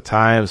has at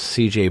times.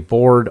 C.J.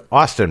 Board,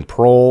 Austin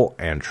Prohl,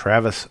 and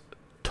Travis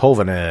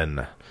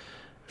Tovanin,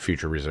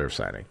 future reserve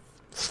signing.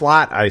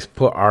 Slot, I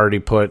already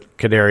put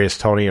Kadarius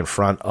Toney in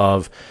front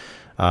of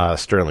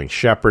Sterling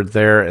Shepard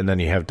there, and then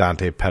you have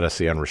Dante Pettis,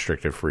 the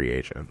unrestricted free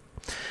agent.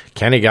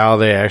 Kenny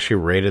Golladay actually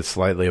rated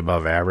slightly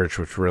above average,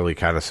 which really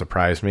kind of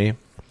surprised me.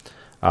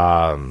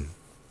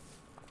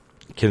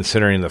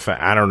 Considering the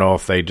fact, I don't know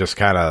if they just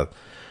kind of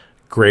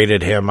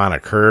graded him on a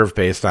curve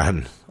based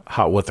on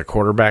what the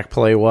quarterback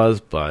play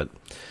was, but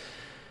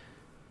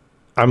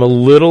I'm a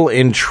little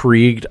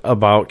intrigued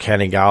about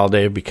Kenny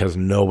Golladay because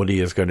nobody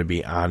is going to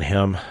be on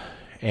him.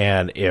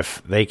 And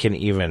if they can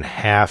even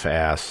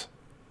half-ass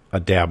a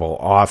Daboll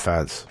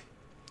offense,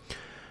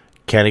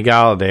 Kenny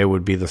Golladay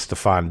would be the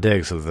Stephon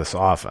Diggs of this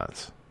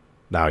offense.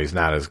 Now, he's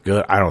not as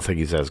good. I don't think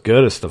he's as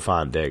good as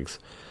Stephon Diggs.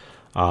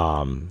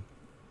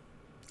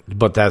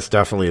 But that's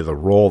definitely the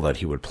role that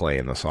he would play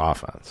in this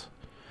offense.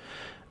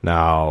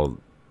 Now,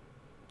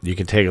 you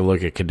can take a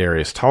look at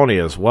Kadarius Toney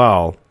as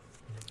well,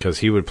 because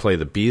he would play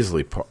the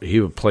Beasley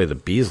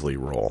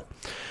role.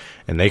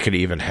 And they could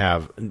even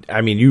have,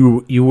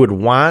 you would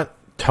want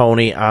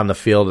Toney on the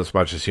field as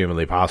much as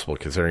humanly possible,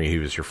 considering he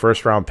was your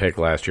first-round pick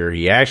last year.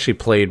 He actually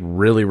played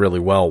really, really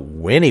well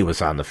when he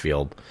was on the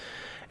field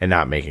and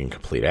not making a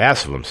complete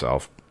ass of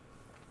himself.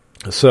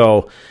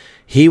 So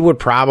he would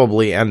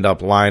probably end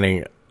up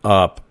lining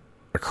up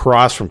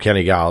across from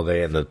Kenny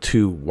Galladay in the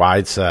 2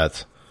 wide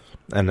sets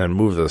and then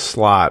move the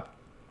slot,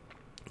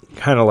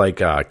 kind of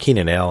like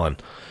Keenan Allen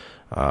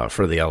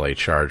for the LA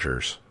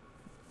Chargers.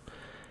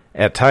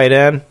 At tight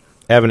end,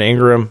 Evan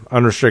Ingram,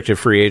 unrestricted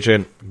free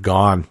agent,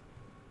 gone.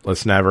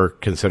 Let's never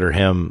consider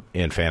him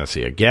in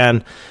fantasy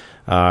again.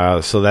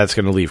 So that's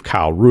going to leave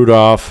Kyle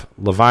Rudolph.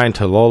 Levine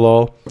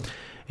Tololo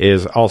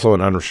is also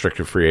an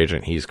unrestricted free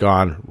agent. He's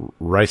gone.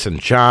 Ryson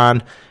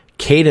John,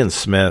 Caden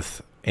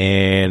Smith,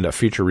 and a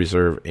future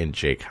reserve in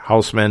Jake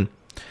Hausman.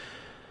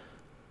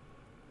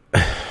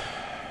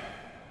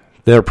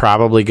 They're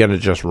probably going to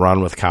just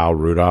run with Kyle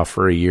Rudolph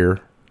for a year,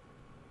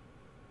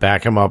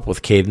 back him up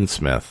with Caden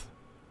Smith,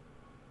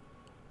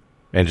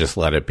 and just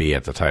let it be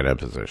at the tight end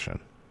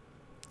position.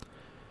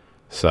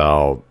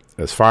 So,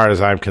 as far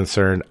as I'm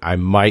concerned, I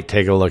might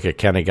take a look at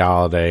Kenny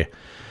Galladay,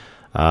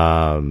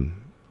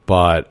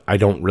 but I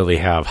don't really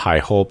have high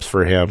hopes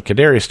for him.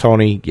 Kadarius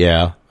Toney,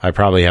 yeah, I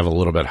probably have a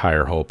little bit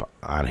higher hope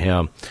on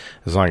him,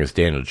 as long as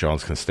Daniel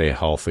Jones can stay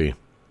healthy,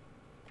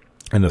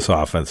 and this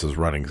offense is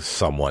running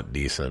somewhat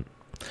decent.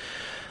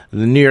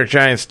 The New York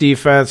Giants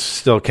defense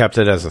still kept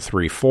it as a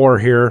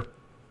 3-4 here.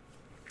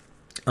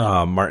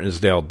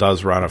 Martinsdale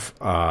does run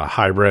a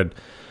hybrid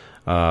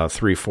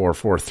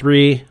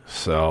 3-4-4-3,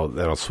 so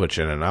that'll switch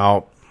in and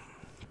out.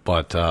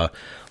 But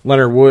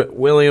Leonard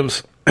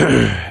Williams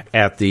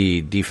at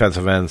the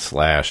defensive end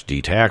 /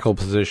 D tackle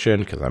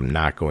position, because I'm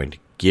not going to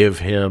give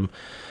him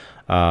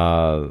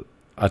a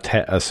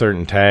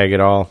certain tag at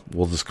all.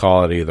 We'll just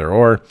call it either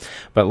or.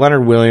 But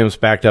Leonard Williams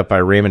backed up by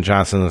Raymond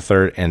Johnson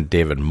III and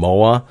David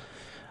Moa.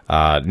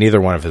 Neither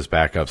one of his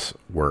backups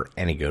were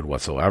any good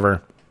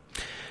whatsoever.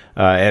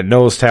 At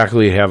nose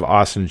tackle, you have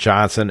Austin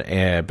Johnson,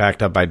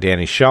 backed up by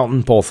Danny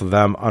Shelton. Both of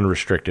them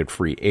unrestricted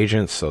free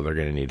agents, so they're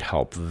going to need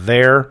help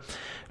there.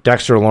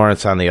 Dexter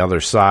Lawrence on the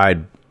other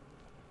side,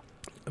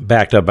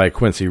 backed up by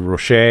Quincy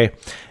Roche,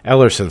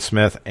 Ellerson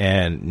Smith,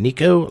 and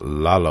Nico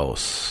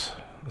Lalos.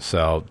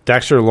 So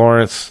Dexter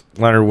Lawrence,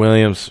 Leonard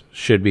Williams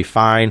should be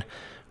fine,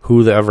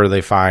 whoever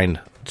they find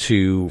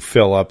to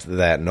fill up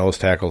that nose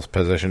tackle's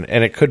position.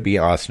 And it could be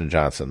Austin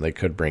Johnson. They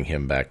could bring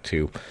him back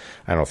too.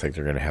 I don't think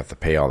they're going to have to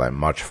pay all that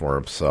much for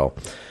him, so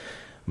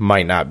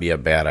might not be a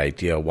bad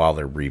idea while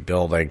they're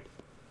rebuilding.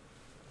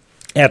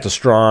 At the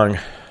strong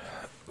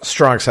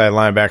side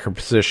linebacker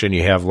position,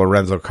 you have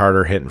Lorenzo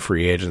Carter hitting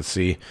free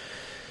agency.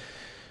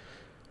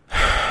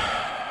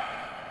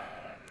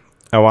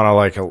 I want to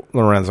like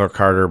Lorenzo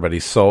Carter, but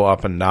he's so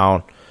up and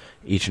down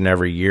each and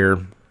every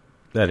year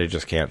that I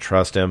just can't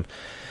trust him.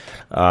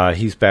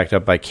 He's backed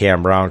up by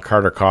Cam Brown,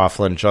 Carter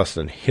Coughlin,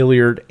 Justin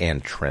Hilliard,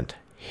 and Trent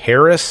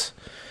Harris.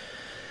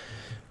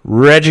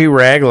 Reggie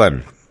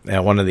Ragland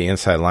at one of the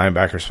inside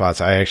linebacker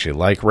spots. I actually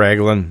like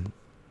Ragland.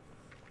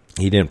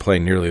 He didn't play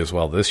nearly as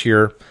well this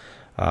year.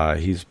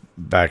 He's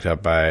backed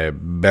up by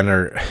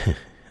Bernard.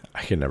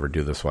 I can never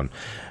do this one.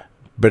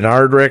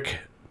 Bernardrick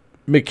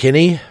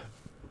McKinney.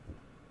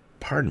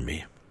 Pardon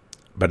me.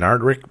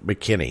 Bernardrick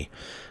McKinney,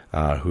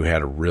 who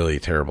had a really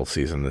terrible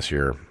season this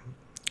year.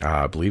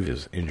 I believe he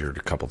was injured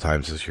a couple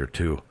times this year,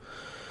 too.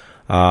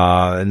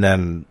 And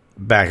then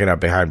backing up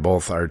behind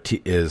both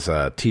is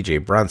T.J.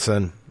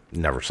 Brunson.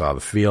 Never saw the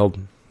field.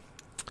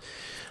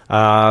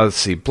 Let's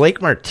see.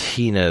 Blake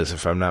Martinez,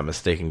 if I'm not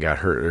mistaken, got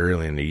hurt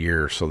early in the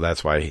year, so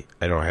that's why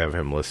I don't have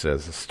him listed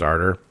as a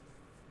starter.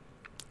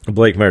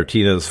 Blake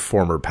Martinez,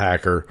 former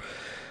Packer,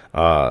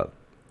 had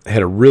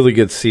a really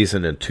good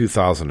season in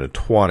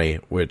 2020,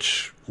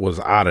 which was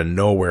out of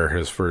nowhere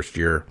his first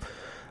year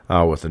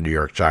with the New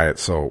York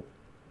Giants. So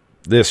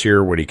this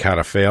year, when he kind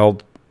of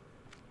failed,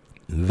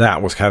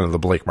 that was kind of the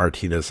Blake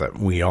Martinez that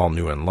we all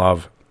knew and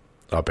loved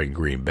up in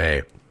Green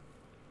Bay.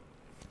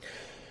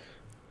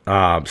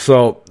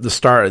 So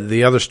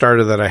the other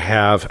starter that I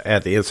have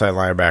at the inside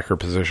linebacker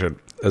position,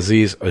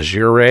 Aziz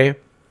Ajire,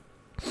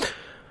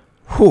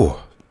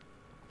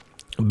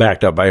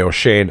 backed up by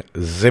O'Shane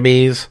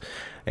Zimmies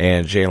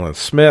and Jalen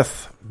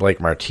Smith, Blake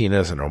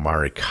Martinez, and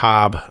Omari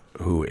Cobb,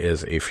 who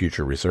is a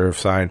future reserve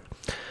sign.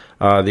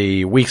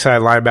 The weak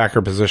side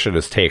linebacker position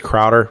is Tay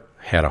Crowder.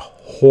 Had a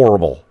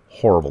horrible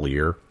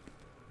year.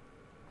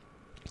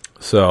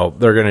 So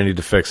they're going to need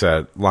to fix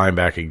that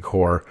linebacking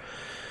core.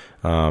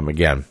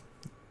 Again,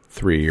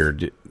 3-year,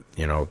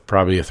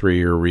 probably a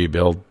 3-year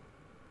rebuild.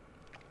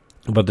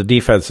 But the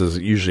defenses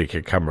usually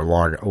can come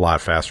along a lot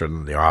faster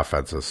than the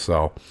offenses.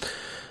 So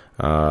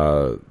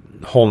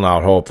holding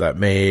out hope that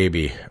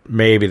maybe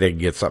they can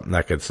get something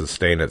that can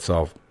sustain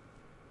itself,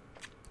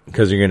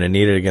 because you're going to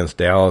need it against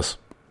Dallas.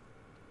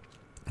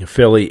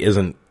 Philly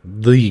isn't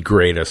the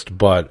greatest,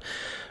 but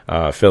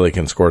Philly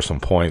can score some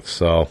points,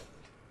 so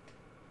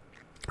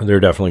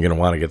they're definitely going to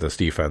want to get this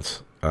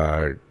defense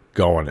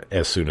going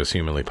as soon as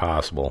humanly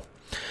possible.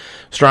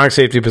 Strong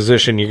safety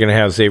position, you're going to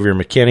have Xavier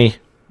McKinney,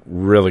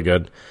 really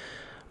good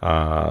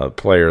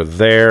player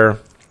there.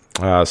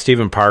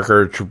 Stephen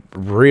Parker,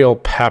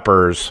 Jabril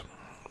Peppers,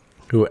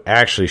 who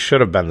actually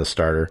should have been the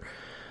starter,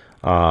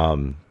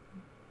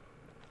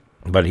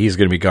 But he's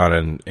going to be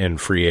gone in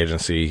free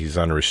agency. He's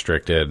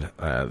unrestricted.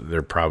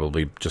 They're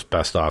probably just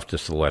best off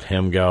just to let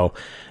him go.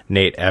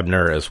 Nate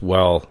Ebner as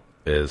well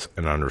is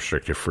an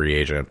unrestricted free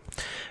agent.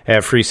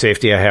 At free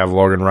safety, I have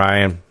Logan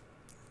Ryan.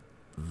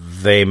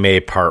 They may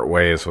part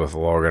ways with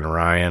Logan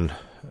Ryan.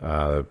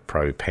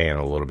 Probably paying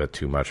a little bit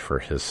too much for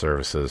his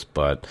services,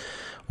 but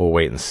we'll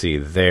wait and see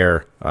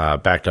there.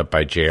 Backed up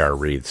by J.R.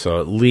 Reed.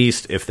 So at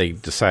least if they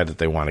decide that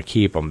they want to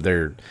keep him,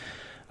 they're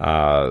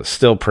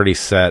still pretty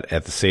set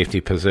at the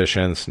safety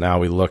positions. Now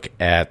we look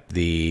at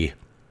the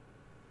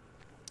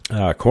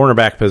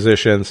cornerback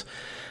positions.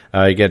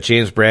 You got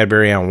James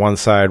Bradbury on one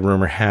side.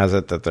 Rumor has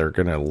it that they're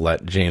going to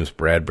let James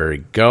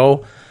Bradbury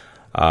go.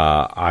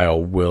 I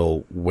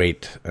will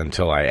wait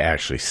until I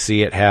actually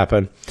see it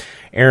happen.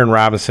 Aaron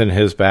Robinson,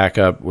 his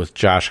backup with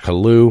Josh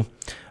Kalu,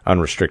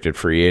 unrestricted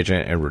free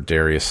agent, and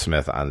Rodarius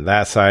Smith on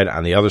that side.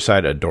 On the other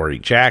side, Adoree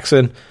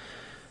Jackson,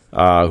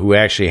 who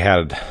actually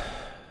had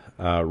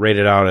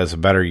rated out as a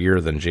better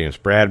year than James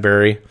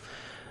Bradbury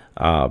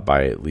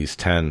by at least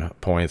 10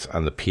 points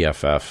on the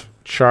PFF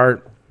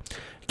chart.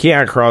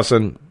 Keon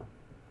Crossan,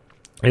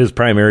 his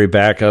primary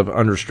backup,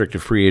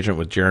 unrestricted free agent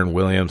with Jaron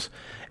Williams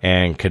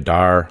and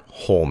Kadar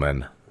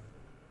Holman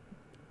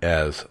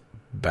as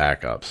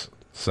backups.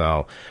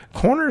 So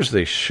corners,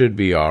 they should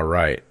be all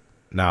right.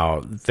 Now,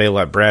 if they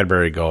let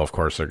Bradbury go, of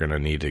course, they're going to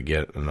need to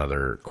get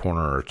another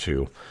corner or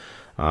two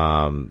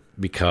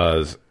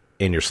because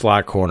in your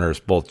slot corners,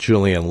 both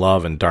Julian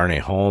Love and Darnay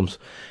Holmes,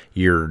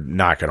 you're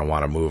not going to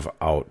want to move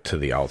out to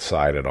the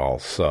outside at all.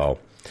 So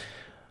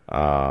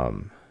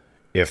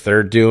if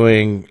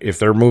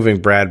they're moving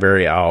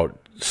Bradbury out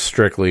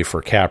strictly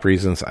for cap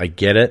reasons, I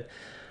get it.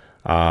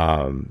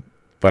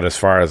 But as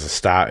far as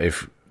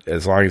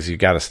as long as you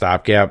got a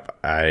stopgap,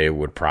 I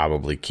would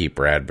probably keep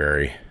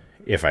Bradbury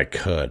if I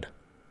could.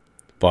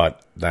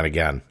 But then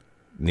again,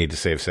 need to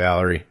save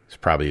salary. It's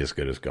probably as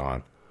good as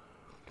gone.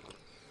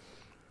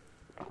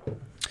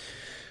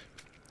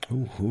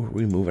 Ooh, who are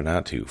we moving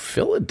on to?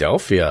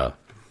 Philadelphia.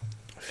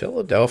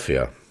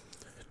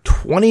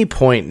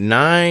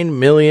 $20.9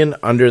 million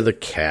under the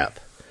cap.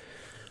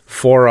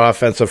 4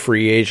 offensive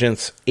free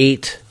agents,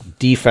 8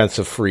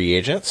 defensive free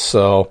agents.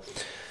 So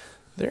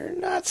they're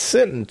not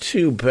sitting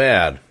too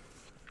bad,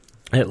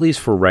 at least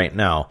for right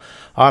now.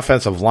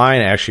 Offensive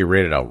line actually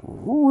rated out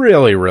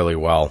really, really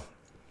well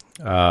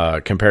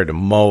compared to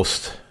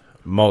most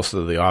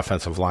of the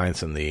offensive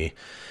lines in the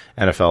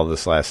NFL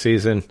this last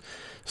season.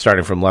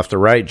 Starting from left to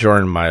right,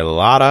 Jordan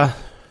Mailata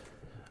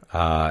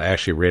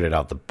actually rated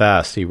out the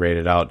best. He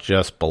rated out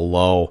just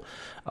below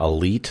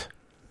elite.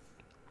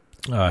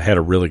 Had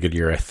a really good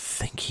year. I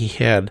think he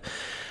had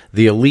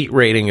the elite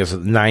rating is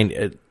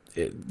 9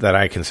 that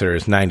I consider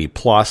is 90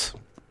 plus.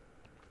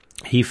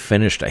 He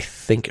finished, I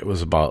think it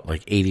was about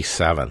like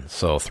 87,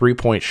 so 3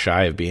 points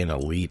shy of being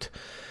elite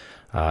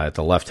at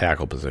the left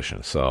tackle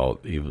position. So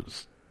he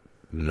was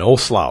no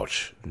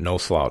slouch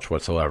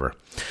whatsoever.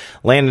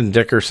 Landon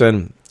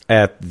Dickerson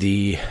at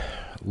the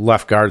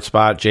left guard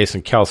spot.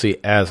 Jason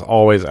Kelsey, as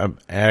always, I'm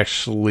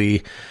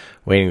actually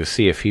waiting to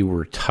see if he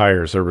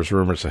retires. There was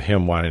rumors of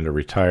him wanting to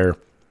retire,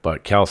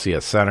 but Kelsey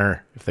at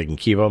center, if they can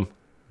keep him,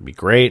 would be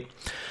great.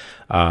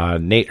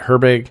 Nate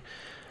Herbig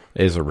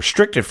is a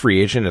restricted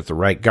free agent at the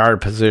right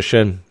guard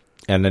position,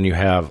 and then you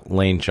have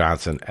Lane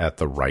Johnson at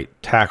the right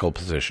tackle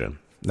position.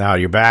 Now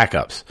your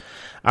backups.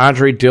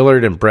 Andre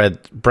Dillard and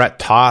Brett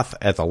Toth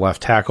at the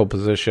left tackle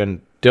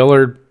position.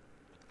 Dillard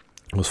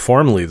was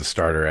formerly the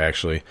starter,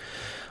 actually,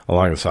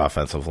 along this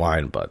offensive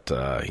line, but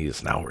he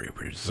is now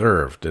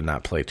reserved. Did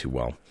not play too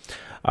well.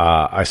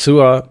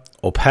 Isua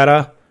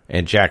Opeta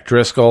and Jack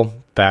Driscoll,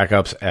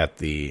 backups at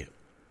the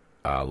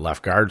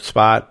left guard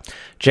spot.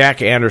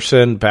 Jack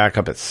Anderson,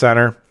 backup at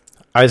center.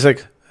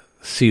 Isaac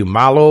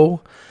Siumalo.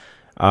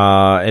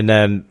 And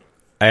then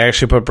I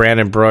actually put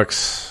Brandon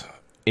Brooks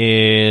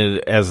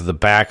in as the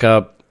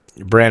backup.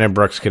 Brandon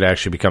Brooks could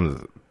actually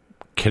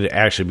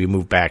be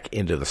moved back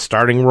into the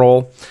starting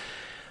role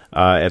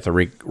at the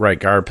right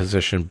guard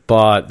position,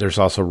 but there's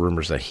also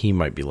rumors that he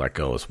might be let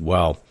go as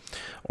well,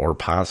 or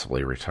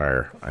possibly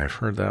retire. I've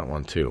heard that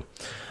one too.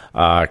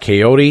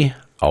 Coyote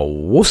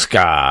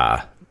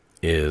Awuska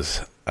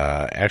is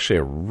actually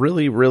a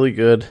really, really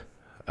good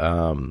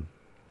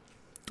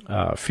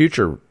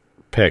future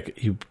pick.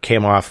 He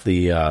came off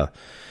the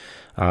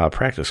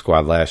practice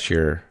squad last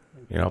year.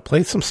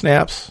 Played some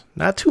snaps,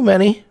 not too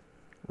many.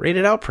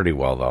 Rated out pretty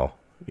well though.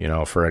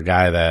 For a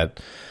guy that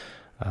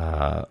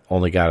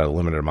only got a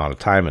limited amount of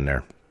time in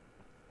there.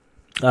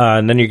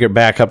 And then you get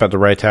back up at the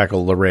right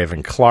tackle,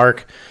 LaRaven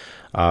Clark.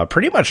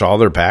 Pretty much all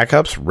their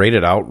backups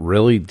rated out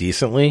really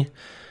decently.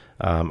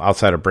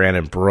 Outside of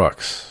Brandon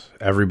Brooks,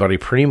 everybody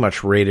pretty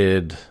much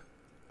rated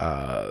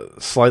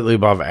slightly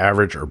above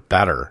average or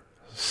better.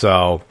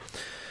 So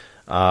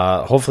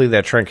hopefully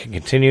that trend can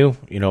continue.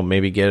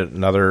 Maybe get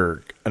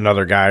another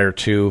guy or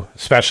two,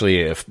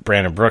 especially if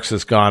Brandon Brooks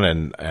is gone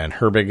and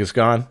Herbig is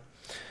gone.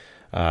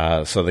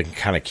 So they can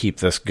kind of keep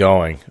this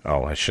going.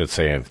 Oh, I should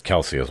say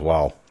Kelsey as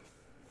well.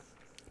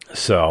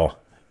 So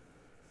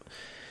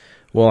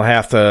we'll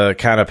have to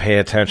kind of pay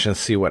attention,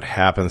 see what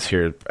happens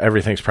here.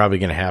 Everything's probably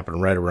going to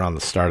happen right around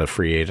the start of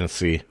free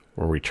agency,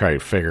 where we try to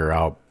figure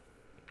out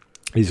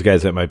these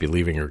guys that might be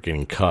leaving or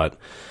getting cut.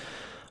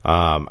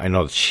 I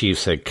know the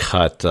Chiefs had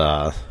cut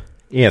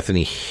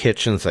Anthony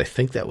Hitchens. I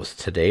think that was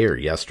today or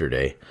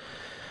yesterday,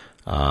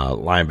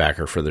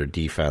 linebacker for their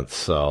defense.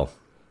 So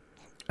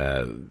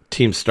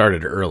team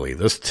started early.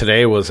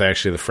 Today was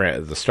actually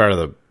the start of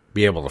the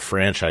be able to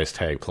franchise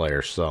tag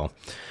players. So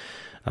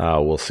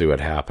we'll see what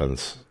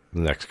happens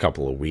the next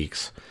couple of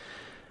weeks.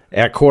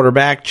 At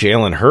quarterback,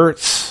 Jalen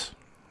Hurts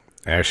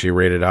actually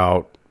rated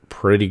out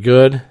pretty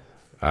good.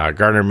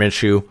 Gardner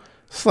Minshew,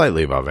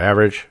 slightly above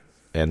average.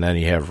 And then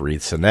you have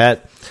Reed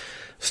Sinnett.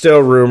 Still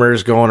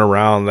rumors going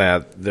around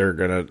that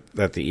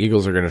the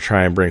Eagles are gonna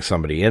try and bring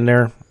somebody in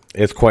there.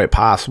 It's quite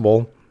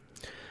possible.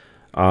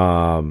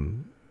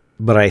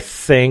 But I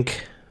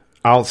think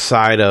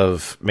outside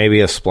of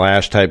maybe a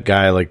splash type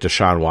guy like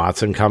Deshaun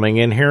Watson coming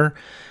in here,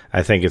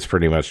 I think it's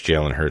pretty much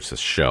Jalen Hurts'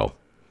 show.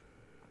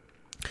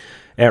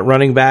 At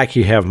running back,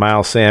 you have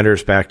Miles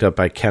Sanders backed up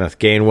by Kenneth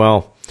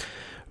Gainwell.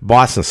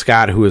 Boston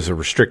Scott, who is a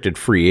restricted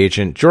free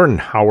agent. Jordan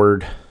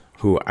Howard,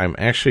 who I'm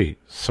actually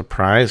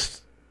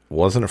surprised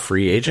wasn't a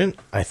free agent.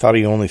 I thought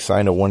he only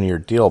signed a one-year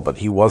deal, but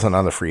he wasn't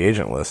on the free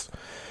agent list.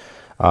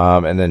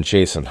 And then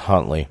Jason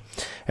Huntley.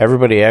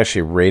 Everybody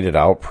actually rated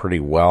out pretty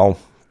well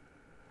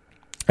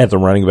at the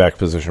running back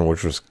position,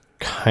 which was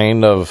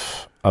kind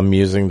of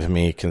amusing to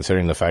me,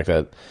 considering the fact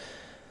that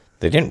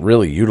they didn't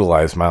really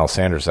utilize Miles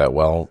Sanders that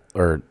well.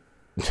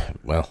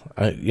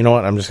 You know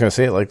what? I'm just going to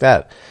say it like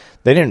that.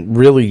 They didn't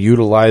really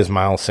utilize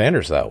Miles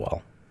Sanders that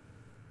well.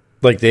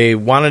 Like, they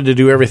wanted to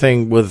do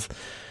everything with...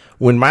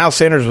 When Miles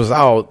Sanders was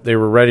out, they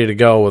were ready to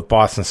go with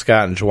Boston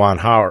Scott and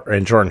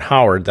Jordan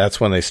Howard. That's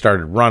when they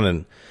started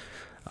running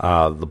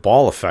the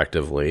ball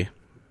effectively,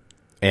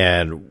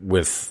 and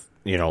with,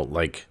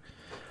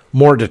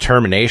 more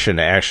determination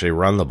to actually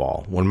run the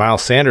ball. When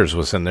Miles Sanders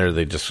was in there,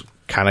 they just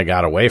kind of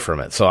got away from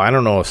it. So I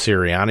don't know if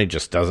Sirianni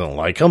just doesn't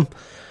like him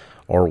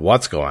or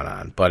what's going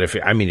on. But if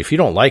you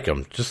don't like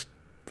him, just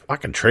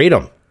fucking trade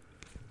him.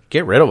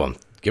 Get rid of him.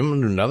 Give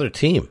him to another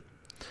team.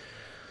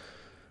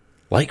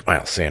 Like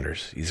Miles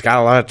Sanders. He's got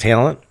a lot of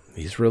talent.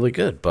 He's really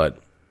good. But,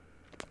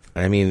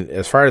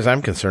 as far as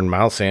I'm concerned,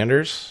 Miles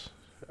Sanders,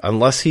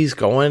 unless he's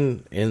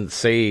going in,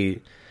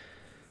 say,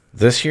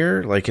 this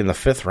year, like in the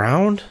 5th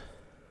round,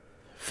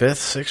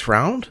 6th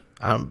round,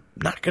 I'm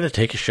not going to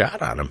take a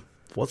shot on him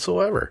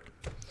whatsoever.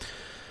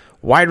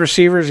 Wide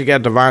receivers, you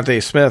got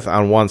Devontae Smith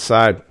on one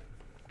side.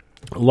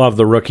 Love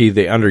the rookie.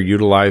 They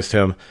underutilized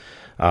him.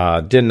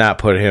 Did not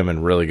put him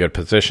in really good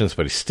positions,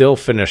 but he still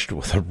finished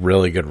with a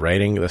really good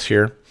rating this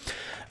year.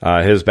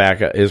 His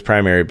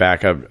primary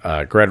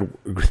backup,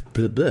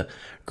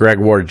 Greg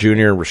Ward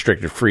Jr.,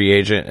 restricted free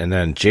agent, and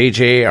then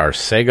J.J.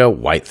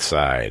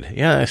 Arcega-Whiteside.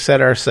 Yeah, I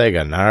said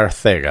Arcega, not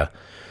Arcega.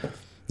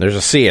 There's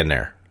a C in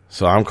there,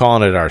 so I'm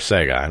calling it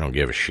Arcega. I don't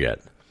give a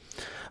shit.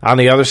 On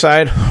the other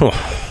side,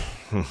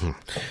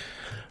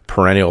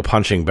 perennial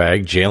punching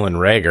bag, Jalen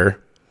Reagor,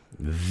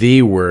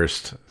 the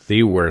worst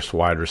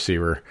wide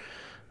receiver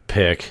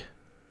pick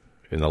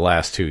in the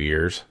last 2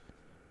 years.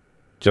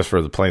 Just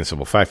for the plain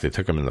simple fact they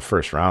took him in the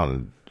 1st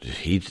round, and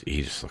he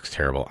just looks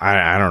terrible.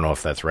 I don't know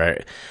if that's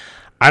right.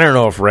 I don't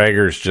know if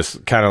Rager's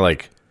just kind of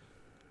like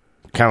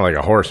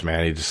a horse,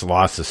 man. He just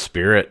lost his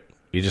spirit.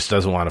 He just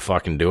doesn't want to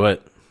fucking do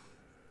it.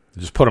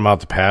 Just put him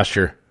out to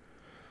pasture.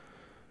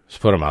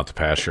 Just put him out to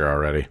pasture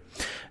already.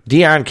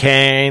 Deion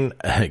Kane,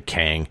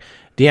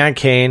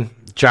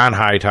 John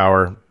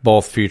Hightower,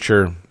 both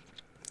future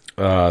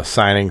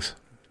signings.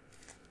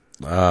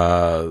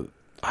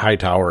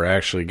 Hightower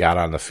actually got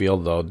on the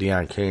field, though.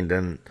 Deion Kane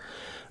didn't.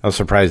 I'm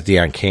surprised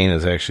Deion Kane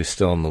is actually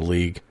still in the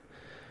league,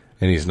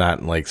 and he's not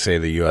in, like, say,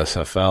 the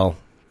USFL.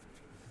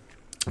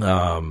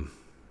 I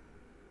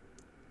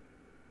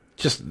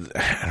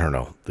don't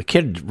know. The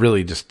kid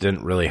really just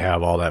didn't really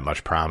have all that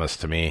much promise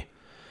to me.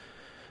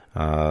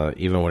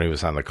 Even when he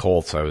was on the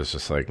Colts, I was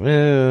just like,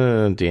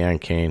 Deion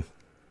Kane.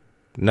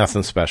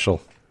 Nothing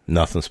special.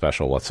 Nothing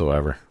special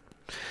whatsoever.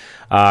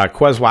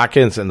 Quez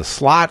Watkins in the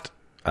slot.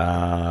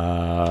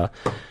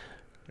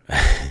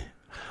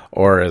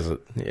 Or is it?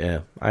 Yeah,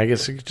 I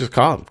guess you could just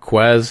call him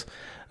Quez.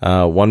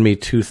 Won me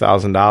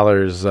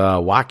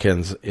 $2,000.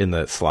 Watkins in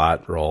that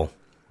slot role.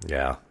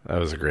 Yeah, that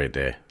was a great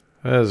day.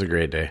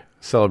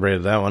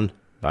 Celebrated that one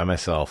by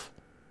myself.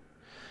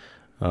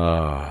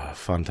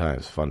 Fun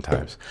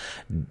times.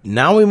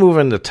 Now we move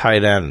into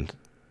tight end,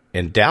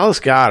 and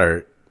Dallas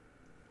Goedert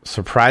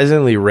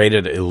surprisingly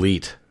rated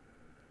elite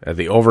at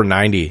the over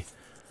 90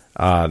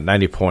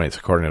 points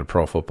according to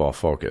Pro Football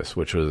Focus,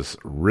 which was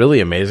really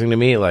amazing to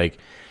me. Like,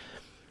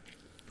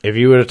 if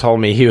you would have told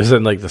me he was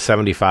in like the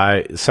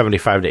 75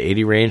 to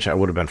 80 range, I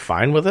would have been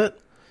fine with it,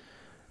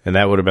 and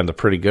that would have been the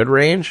pretty good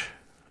range.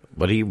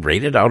 But he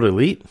rated out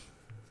elite.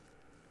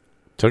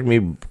 Took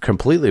me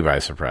completely by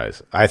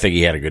surprise. I think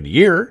he had a good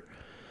year,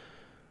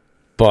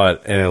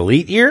 but an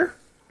elite year?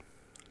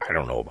 I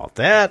don't know about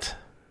that.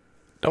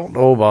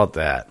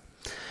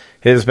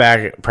 His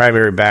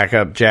primary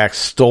backup, Jack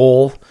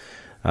Stoll,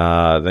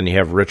 Then you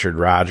have Richard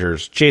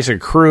Rogers, Jason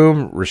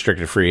Kroom,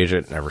 restricted free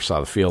agent, never saw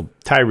the field,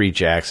 Tyree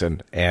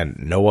Jackson, and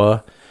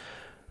Noah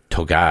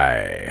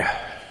Togai.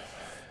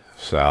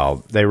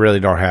 So they really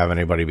don't have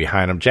anybody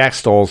behind them. Jack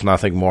Stoll's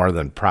nothing more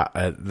than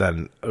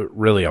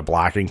really a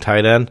blocking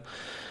tight end.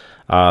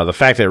 The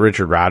fact that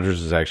Richard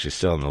Rogers is actually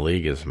still in the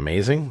league is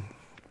amazing.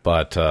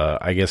 But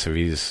I guess if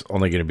he's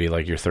only going to be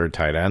like your third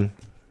tight end,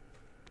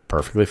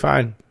 perfectly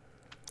fine.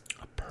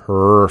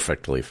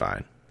 Perfectly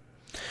fine.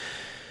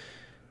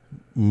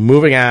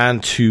 Moving on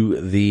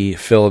to the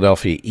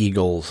Philadelphia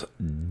Eagles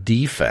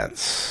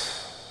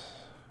defense.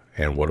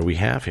 And what do we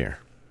have here?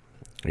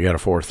 We got a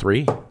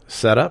 4-3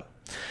 setup.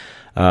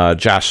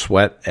 Josh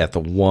Sweat at the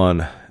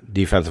 1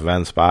 defensive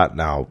end spot.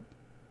 Now,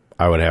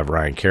 I would have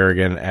Ryan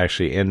Kerrigan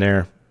actually in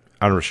there.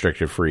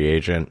 Unrestricted free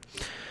agent,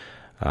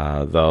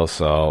 though.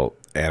 So,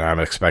 and I'm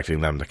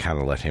expecting them to kind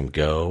of let him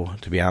go,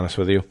 to be honest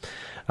with you.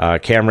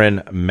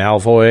 Cameron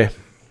Malvoy,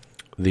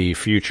 the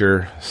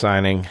future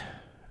signing,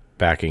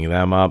 backing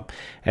them up.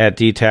 At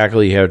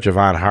D-tackle, you have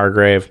Javon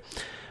Hargrave,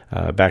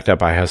 backed up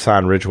by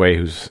Hassan Ridgeway,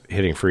 who's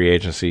hitting free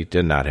agency.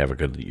 Did not have a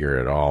good year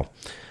at all.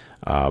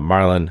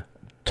 Marlon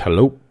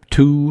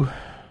Tupulutu.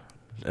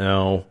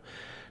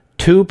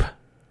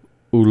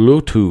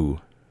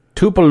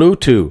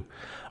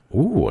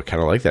 Ooh, I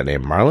kind of like that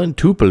name. Marlon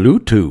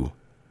Tupulutu.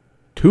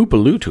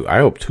 I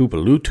hope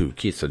Tupulutu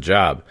keeps the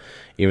job,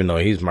 even though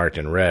he's marked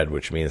in red,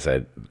 which means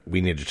that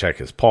we need to check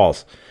his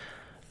pulse.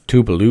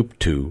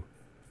 Tupulutu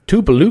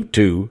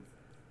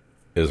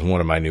is one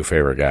of my new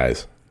favorite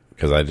guys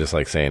because I just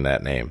like saying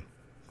that name.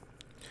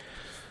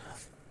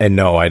 And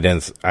no, I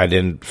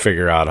didn't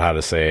figure out how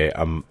to say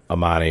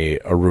Amani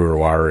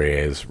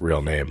Aruware's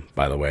real name,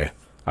 by the way.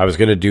 I was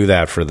going to do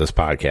that for this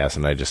podcast,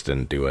 and I just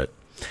didn't do it.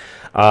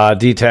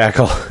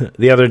 D-tackle,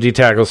 the other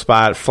D-tackle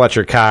spot,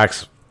 Fletcher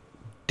Cox,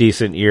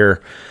 decent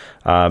year.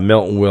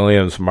 Milton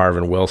Williams,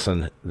 Marvin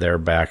Wilson, their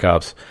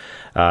backups.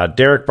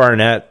 Derek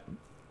Barnett,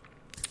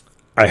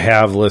 I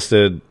have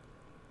listed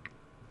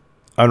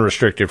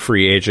unrestricted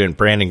free agent.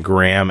 Brandon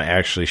Graham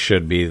actually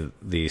should be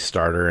the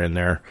starter in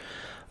there.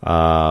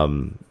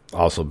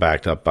 Also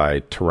backed up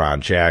by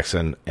Teron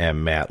Jackson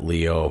and Matt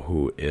Leo,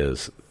 who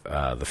is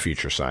the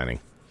future signing.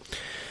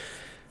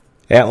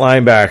 At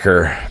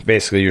linebacker,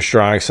 basically your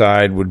strong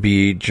side would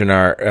be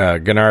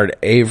Gennard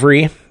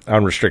Avery,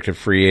 unrestricted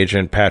free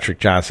agent. Patrick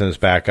Johnson is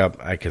backup.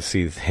 I could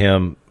see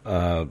him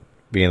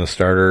being the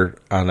starter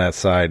on that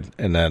side.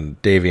 And then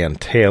Davion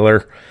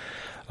Taylor,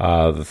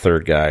 the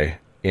third guy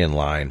in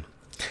line.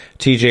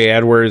 TJ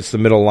Edwards, the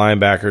middle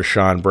linebacker.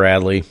 Sean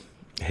Bradley,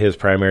 his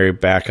primary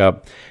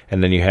backup.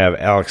 And then you have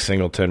Alex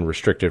Singleton,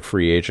 restricted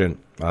free agent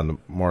on the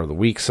more of the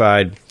weak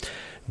side.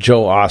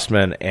 Joe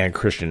Osman and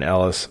Christian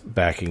Ellis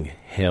backing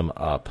him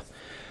up.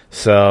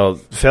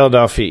 So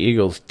Philadelphia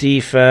Eagles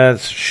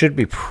defense should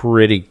be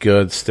pretty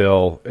good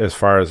still as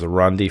far as the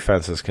run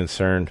defense is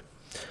concerned.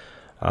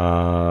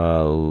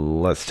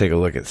 Let's take a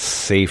look at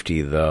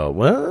safety, though.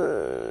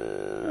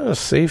 Well,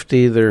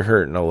 safety, they're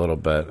hurting a little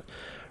bit.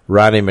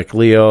 Rodney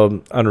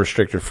McLeod,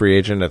 unrestricted free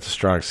agent at the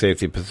strong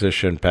safety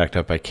position, backed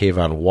up by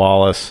Kayvon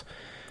Wallace.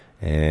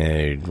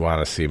 And you'd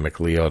want to see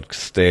McLeod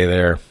stay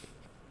there.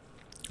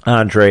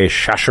 Andre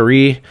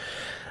Chachary,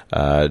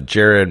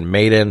 Jared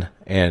Maiden,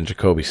 and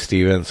Jacoby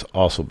Stevens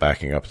also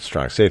backing up the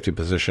strong safety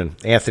position.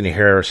 Anthony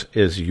Harris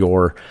is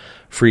your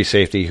free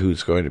safety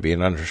who's going to be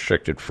an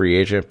unrestricted free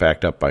agent,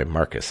 backed up by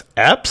Marcus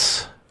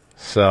Epps.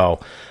 So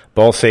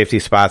both safety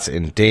spots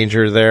in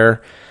danger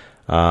there.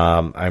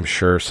 I'm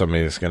sure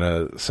somebody's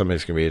gonna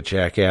be a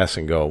jackass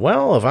and go,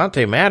 well,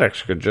 Avonte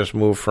Maddox could just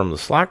move from the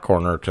slot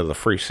corner to the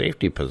free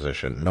safety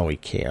position. No, he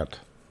can't.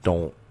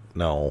 Don't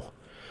know.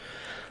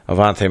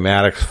 Avonte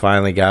Maddox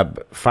finally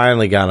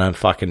got on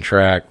fucking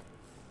track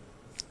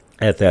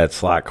at that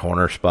slot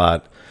corner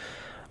spot.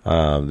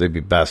 They'd be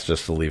best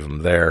just to leave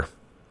him there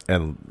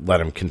and let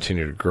him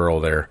continue to grow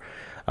there.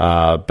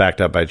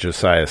 Backed up by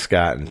Josiah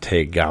Scott and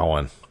Tay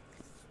Gowan.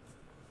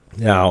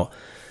 Now,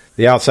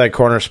 the outside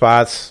corner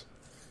spots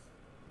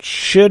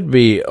should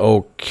be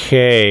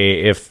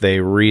okay if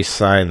they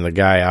re-sign the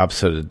guy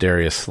opposite of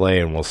Darius Slay,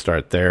 and we'll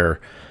start there.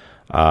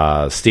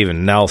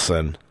 Steven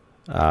Nelson,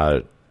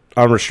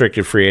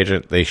 unrestricted free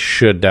agent. They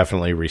should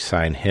definitely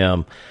re-sign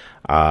him.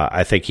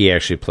 I think he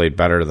actually played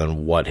better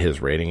than what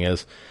his rating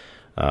is,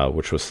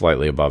 which was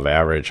slightly above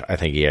average. I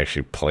think he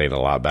actually played a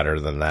lot better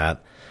than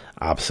that,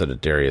 opposite of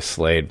Darius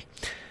Slade.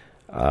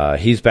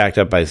 He's backed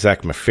up by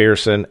Zach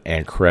McPherson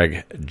and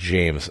Craig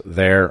James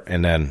there.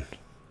 And then,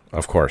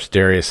 of course,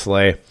 Darius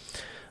Slay,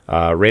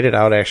 rated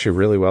out actually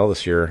really well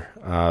this year.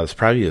 It's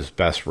probably his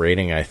best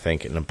rating, I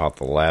think, in about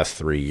the last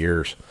 3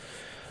 years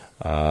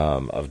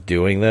of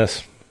doing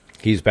this.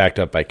 He's backed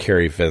up by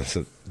Kerry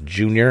Vincent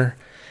Jr.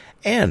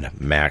 and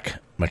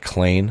Mac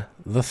McLean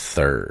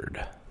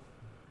III.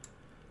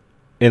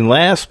 And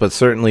last but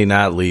certainly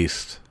not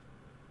least,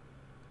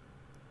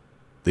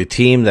 the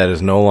team that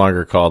is no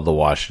longer called the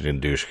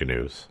Washington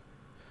Douchecanoes.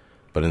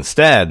 But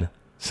instead,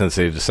 since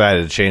they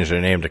decided to change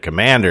their name to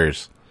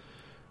Commanders,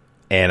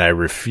 and I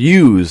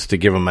refuse to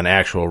give them an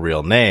actual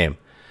real name,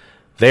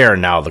 They are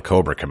now the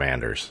Cobra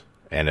Commanders.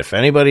 And if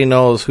anybody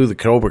knows who the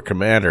Cobra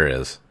Commander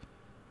is,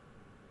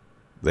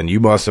 then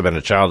you must have been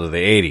a child of the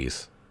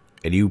 80s.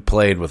 And you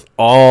played with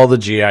all the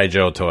G.I.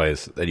 Joe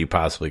toys that you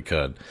possibly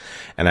could.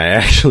 And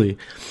I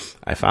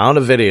found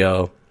a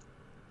video,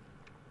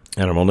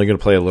 and I'm only going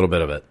to play a little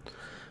bit of it,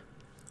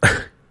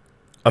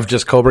 of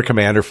just Cobra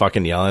Commander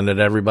fucking yelling at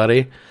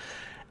everybody.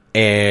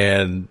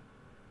 And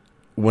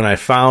when I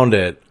found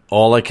it,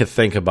 all I could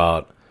think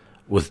about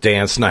was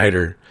Dan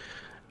Snyder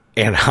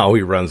and how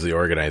he runs the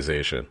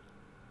organization.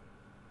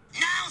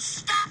 Now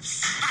stop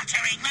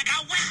sputtering like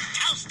a wet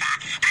toaster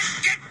and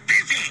get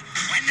busy.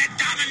 When the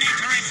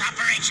Dominator is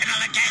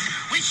operational again,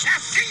 we shall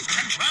seize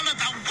control of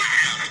the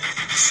world.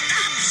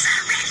 Stop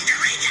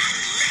surrendering and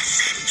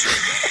listen to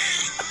me.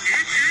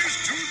 It is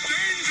too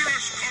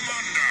dangerous,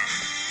 Commander.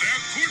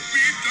 There could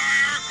be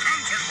dire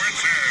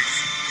consequences.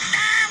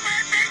 There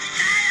will be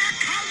dire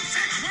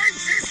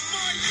consequences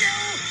for you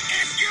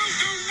if you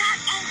do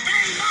not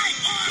obey my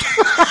orders.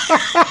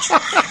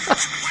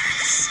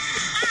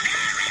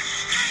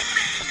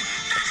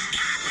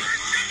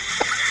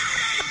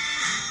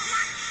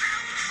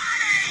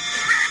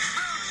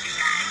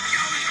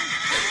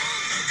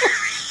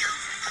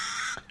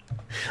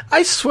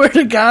 I swear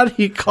to God,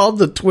 he called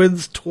the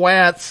twins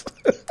twats.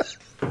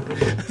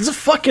 It's a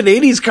fucking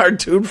 80s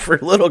cartoon for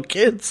little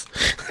kids.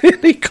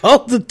 And he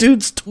called the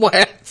dudes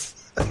twats.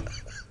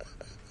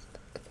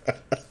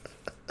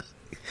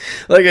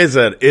 Like I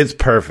said, it's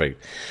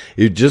perfect.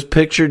 You just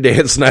picture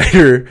Dan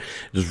Snyder,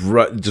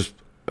 just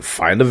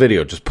find a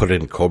video, just put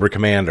in Cobra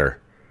Commander,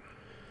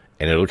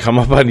 and it'll come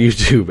up on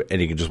YouTube,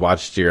 and you can just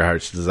watch it to your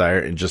heart's desire,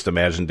 and just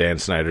imagine Dan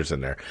Snyder's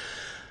in there.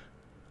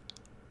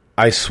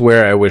 I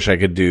swear I wish I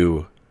could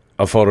do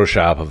a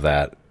Photoshop of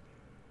that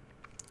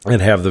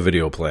and have the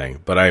video playing,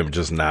 but I am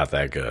just not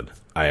that good.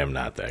 I am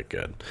not that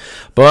good.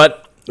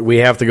 But we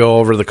have to go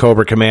over the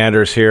Cobra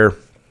Commanders here.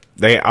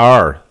 They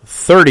are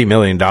 $30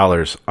 million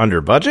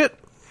under budget,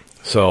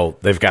 so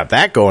they've got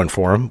that going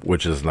for them,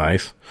 which is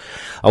nice.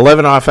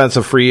 11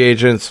 offensive free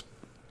agents,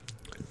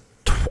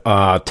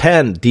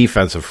 10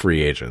 defensive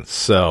free agents.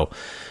 So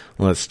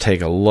let's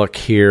take a look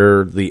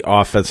here. The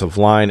offensive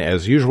line,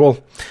 as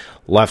usual,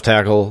 left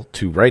tackle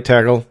to right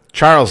tackle,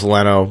 Charles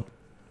Leno,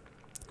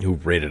 who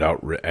rated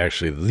out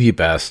actually the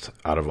best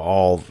out of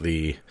all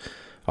the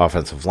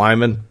offensive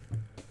linemen.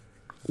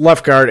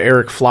 Left guard,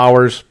 Eric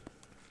Flowers,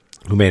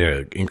 who made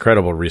an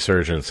incredible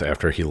resurgence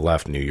after he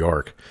left New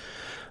York.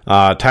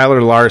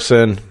 Tyler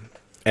Larson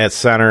at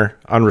center,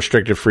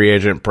 unrestricted free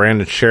agent.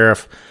 Brandon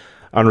Sheriff,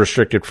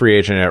 unrestricted free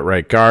agent at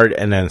right guard.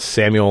 And then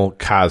Samuel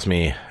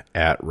Cosme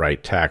at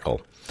right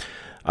tackle.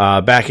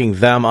 Backing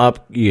them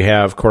up, you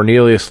have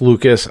Cornelius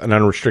Lucas, an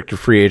unrestricted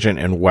free agent,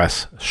 and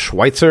Wes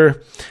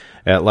Schweitzer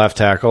at left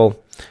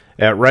tackle.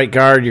 At right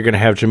guard, you're going to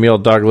have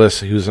Jamil Douglas,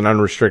 who's an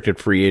unrestricted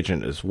free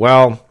agent as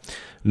well.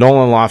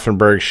 Nolan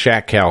Laufenberg,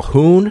 Shaq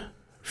Calhoun,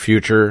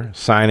 future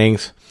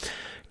signings.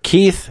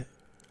 Keith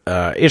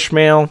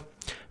Ishmael,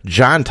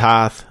 John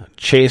Toth,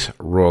 Chase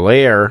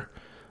Roullier,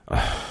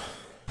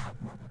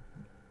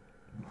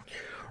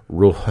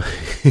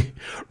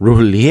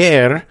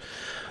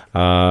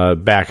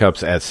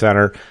 backups at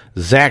center.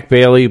 Zach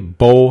Bailey,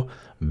 Bo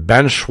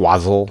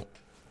Benschwazel.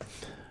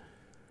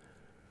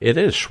 It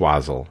is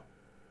Schwazel.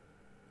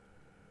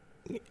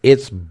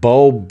 It's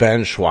Bo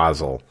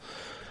Benschwazel.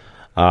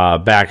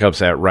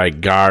 Backups at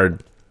right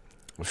guard.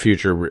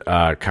 Future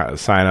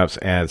signups.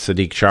 And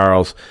Sadiq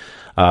Charles,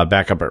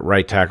 backup at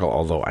right tackle.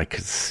 Although I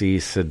could see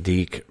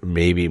Sadiq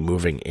maybe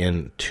moving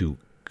into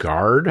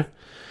guard.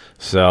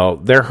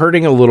 So they're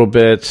hurting a little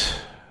bit.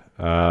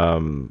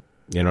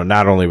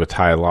 Not only with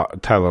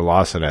Tyler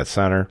Lawson at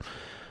center,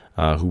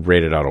 who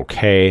rated out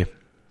okay.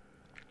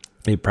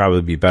 He'd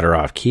probably be better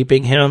off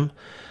keeping him.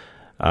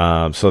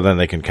 So then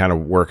they can kind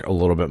of work a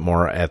little bit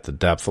more at the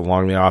depth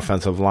along the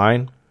offensive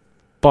line.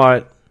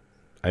 But,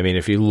 I mean,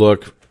 if you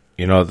look,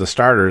 at the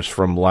starters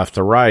from left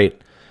to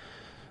right,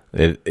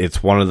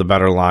 it's one of the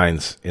better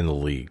lines in the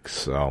league.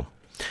 So,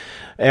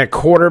 at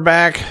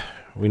quarterback,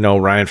 we know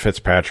Ryan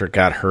Fitzpatrick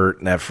got hurt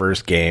in that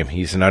first game.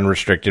 He's an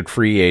unrestricted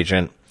free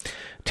agent.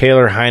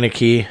 Taylor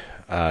Heineke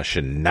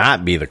should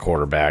not be the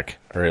quarterback,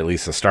 or at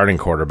least the starting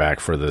quarterback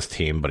for this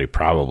team, but he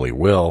probably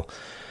will.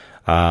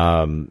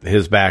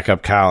 His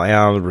backup, Kyle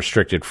Allen,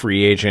 restricted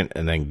free agent,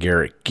 and then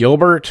Garrett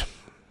Gilbert.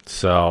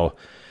 So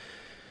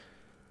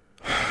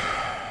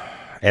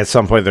at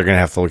some point they're going to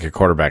have to look at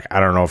quarterback. I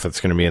don't know if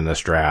it's going to be in this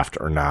draft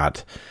or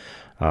not.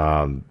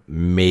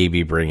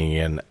 Maybe bringing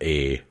in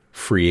a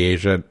free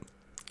agent,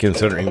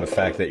 considering the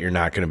fact that you're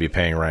not going to be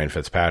paying Ryan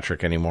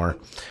Fitzpatrick anymore,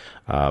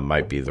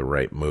 might be the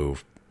right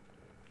move.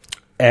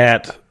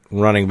 At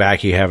running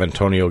back, you have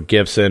Antonio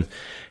Gibson,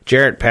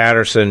 Jarrett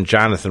Patterson,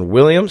 Jonathan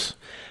Williams,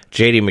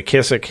 J.D.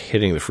 McKissick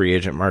hitting the free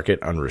agent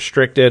market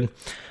unrestricted,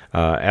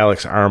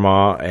 Alex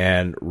Armagh,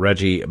 and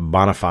Reggie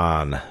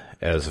Bonifan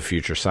as the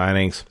future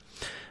signings.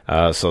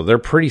 So they're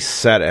pretty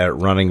set at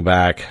running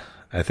back.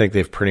 I think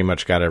they've pretty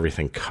much got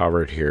everything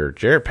covered here.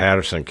 Jarrett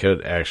Patterson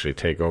could actually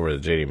take over the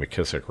J.D.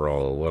 McKissick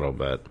role a little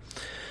bit.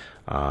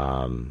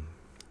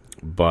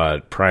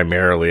 But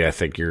primarily, I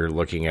think you're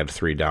looking at a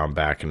 3-down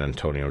back and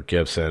Antonio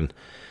Gibson.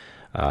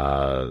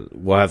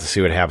 We'll have to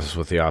see what happens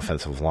with the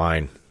offensive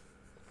line.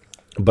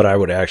 But I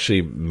would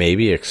actually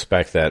maybe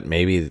expect that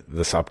maybe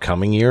this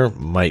upcoming year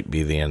might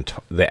be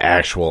the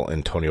actual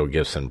Antonio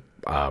Gibson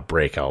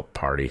breakout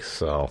party.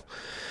 So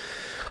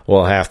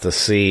we'll have to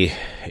see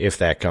if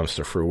that comes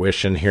to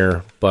fruition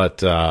here.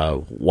 But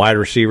wide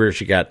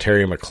receivers, you got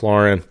Terry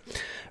McLaurin,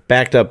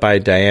 backed up by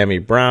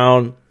Diami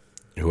Brown,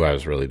 who I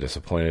was really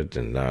disappointed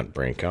did not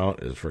break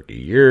out his rookie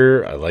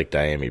year. I like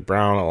Diami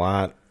Brown a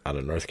lot out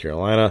of North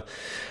Carolina.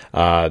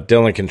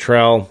 Dylan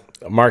Cantrell,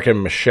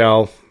 Markin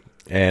Michelle,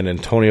 and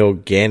Antonio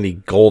Gandy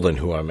Golden,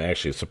 who I'm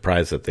actually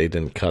surprised that they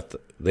didn't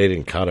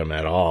cut him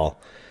at all.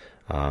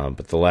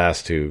 But the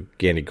last two,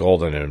 Gandy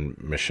Golden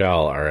and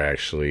Michelle, are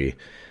actually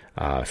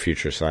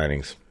future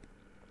signings.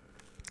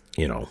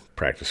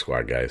 Practice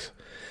squad guys.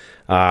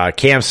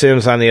 Cam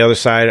Sims on the other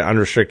side,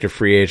 unrestricted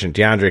free agent.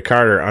 DeAndre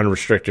Carter,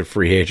 unrestricted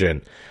free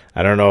agent.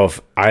 I don't know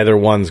if either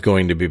one's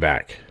going to be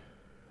back.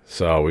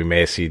 So we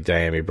may see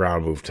Diami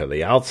Brown move to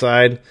the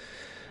outside,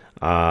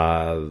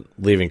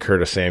 leaving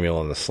Curtis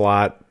Samuel in the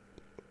slot.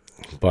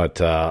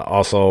 But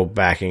also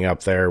backing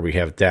up there, we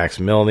have Dax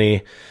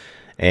Milne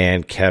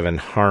and Kevin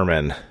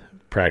Harmon,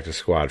 practice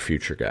squad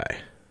future guy.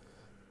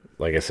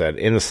 Like I said,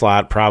 in the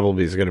slot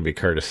probably is going to be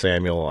Curtis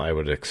Samuel, I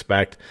would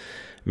expect.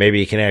 Maybe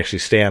he can actually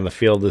stay on the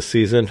field this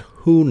season.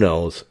 Who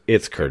knows?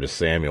 It's Curtis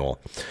Samuel.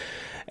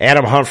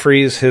 Adam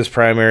Humphries, his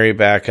primary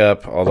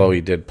backup, although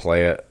he did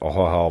play it a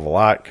whole hell of a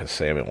lot because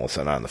Samuel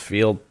wasn't on the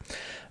field.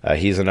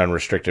 He's an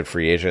unrestricted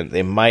free agent.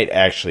 They might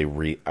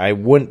actually I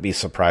wouldn't be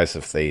surprised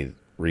if they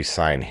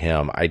re-sign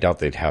him. I doubt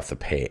they'd have to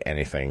pay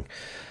anything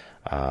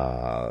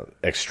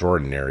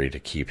extraordinary to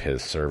keep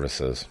his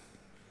services.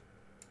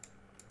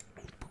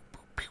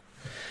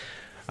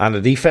 On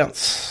the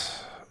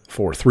defense,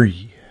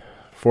 4-3.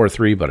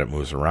 4-3, but it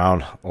moves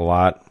around a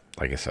lot,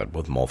 like I said,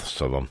 with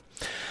most of them.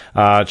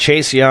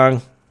 Chase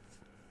Young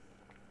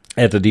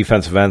at the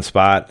defensive end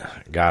spot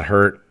got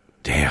hurt.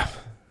 Damn.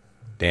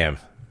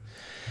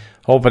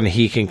 Hoping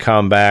he can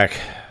come back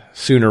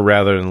sooner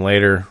rather than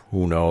later.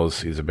 Who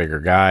knows? He's a bigger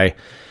guy.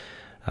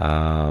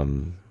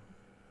 God,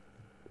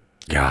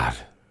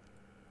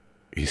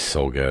 he's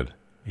so good.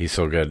 He's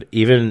so good.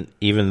 Even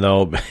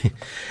though,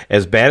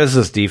 as bad as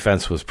this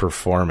defense was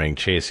performing,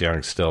 Chase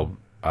Young still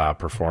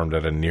performed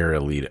at a near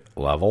elite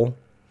level,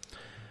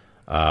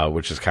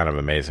 which is kind of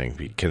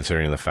amazing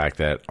considering the fact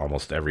that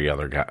almost every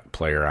other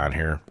player on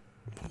here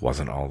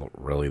wasn't all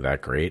really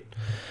that great.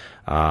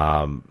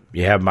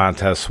 You have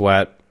Montez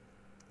Sweat.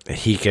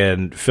 He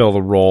can fill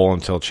the role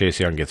until Chase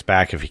Young gets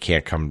back if he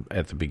can't come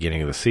at the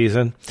beginning of the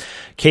season.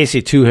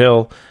 Casey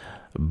Toohill,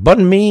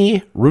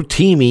 Bunmi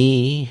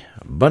Rutimi.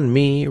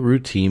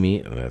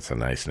 That's a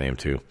nice name,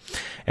 too.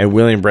 And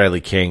William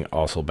Bradley King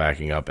also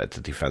backing up at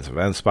the defensive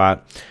end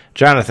spot.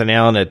 Jonathan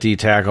Allen at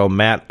D-tackle.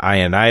 Matt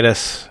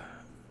Ioannidis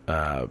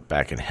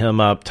backing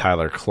him up.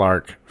 Tyler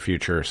Clark,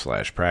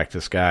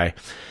 future/practice guy.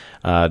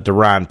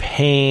 Deron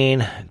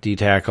Payne,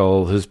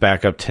 D-tackle. His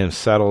backup, Tim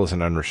Settle, is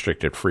an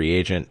unrestricted free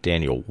agent.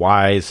 Daniel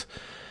Wise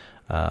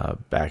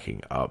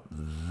backing up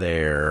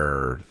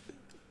there.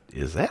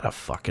 Is that a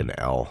fucking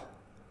L?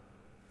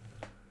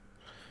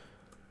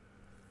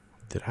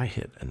 Did I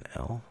hit an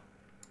L?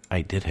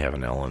 I did have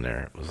an L in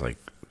there. It was like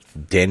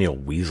Daniel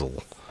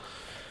Weasel.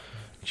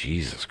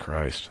 Jesus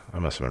Christ. I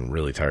must have been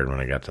really tired when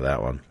I got to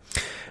that one.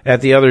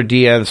 At the other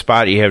DN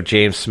spot, you have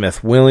James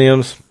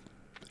Smith-Williams.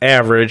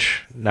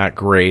 Average, not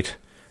great.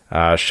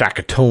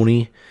 Shaka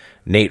Toney,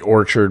 Nate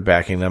Orchard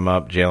backing them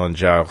up. Jalen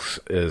Giles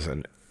is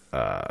an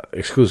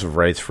exclusive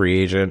rights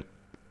free agent.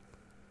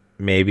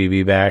 Maybe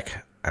be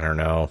back. I don't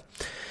know.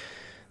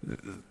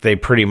 They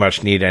pretty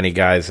much need any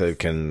guys that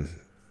can,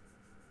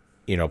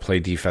 play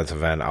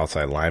defensive end,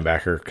 outside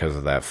linebacker because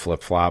of that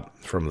flip-flop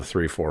from the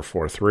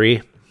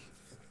 3-4-4-3.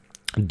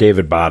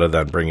 David Bada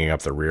then bringing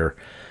up the rear,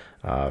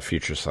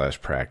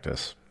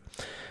 future/practice.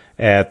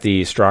 At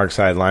the strong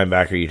side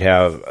linebacker, you'd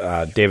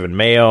have David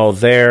Mayo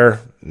there.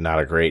 Not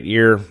a great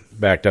year.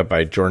 Backed up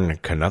by Jordan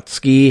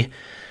Konutsky,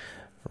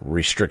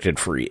 restricted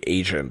free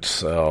agent.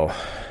 So,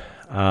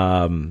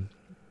 we'll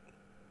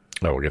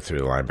get through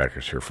the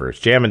linebackers here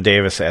first. Jamin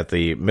Davis at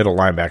the middle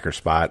linebacker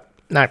spot.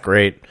 Not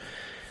great.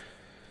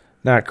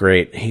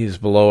 He's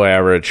below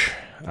average.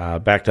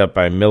 Backed up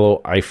by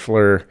Milo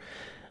Eifler,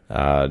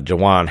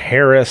 Jawan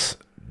Harris,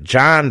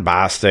 John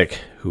Bostic,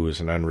 who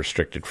is an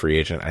unrestricted free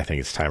agent. I think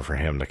it's time for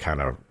him to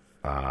kind of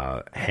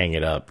hang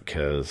it up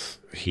because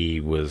he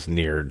was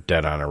near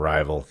dead on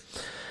arrival.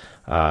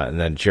 And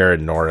then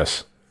Jared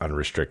Norris,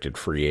 unrestricted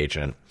free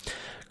agent.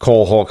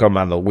 Cole Holcomb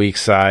on the weak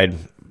side,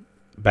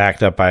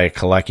 backed up by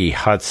Kalecki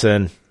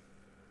Hudson.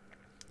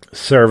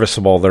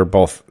 Serviceable. They're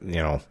both,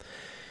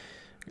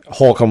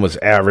 Holcomb was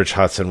average.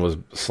 Hudson was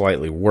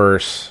slightly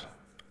worse.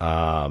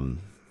 But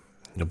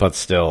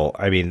still,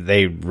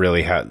 they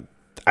really had...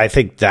 I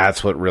think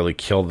that's what really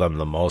killed them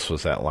the most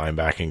was that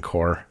linebacking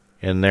core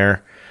in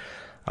there.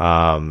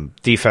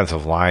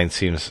 Defensive line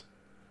seems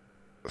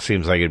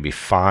like it'd be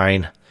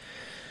fine.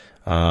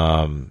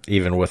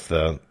 Even with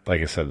the,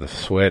 like I said, the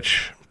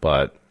switch,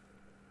 but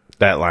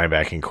that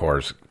linebacking core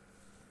is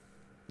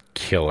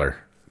killer.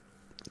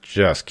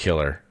 Just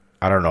killer.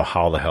 I don't know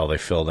how the hell they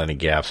filled any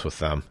gaps with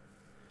them.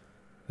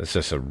 It's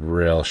just a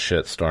real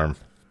shitstorm.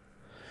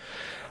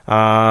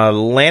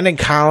 Landon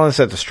Collins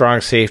at the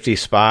strong safety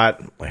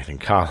spot. Landon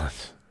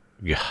Collins.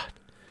 God.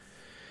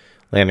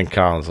 Landon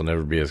Collins will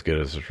never be as good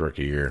as his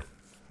rookie year.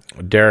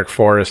 Derek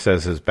Forrest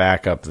as his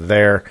backup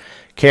there.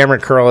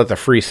 Cameron Curl at the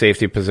free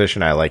safety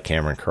position. I like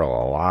Cameron Curl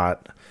a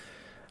lot.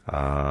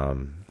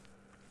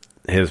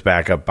 His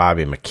backup,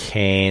 Bobby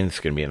McCain, is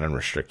going to be an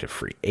unrestricted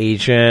free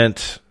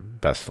agent.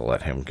 Best to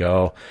let him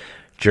go.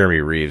 Jeremy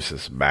Reeves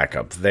is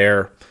backup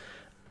there.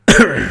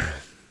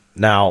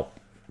 Now,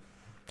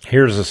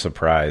 here's a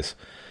surprise.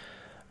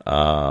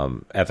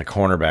 At the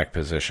cornerback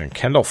position,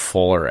 Kendall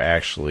Fuller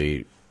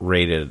actually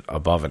rated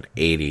above an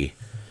 80.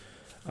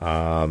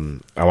 I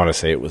want to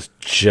say it was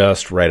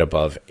just right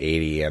above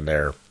 80 in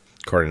there,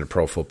 according to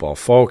Pro Football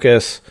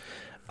Focus.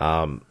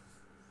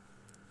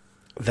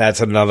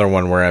 That's another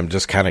one where I'm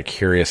just kind of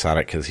curious on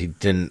it because he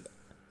didn't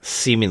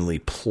seemingly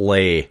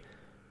play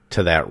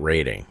to that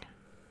rating.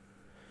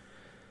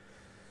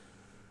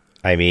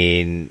 I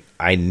mean,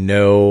 I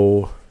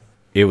know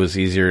it was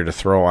easier to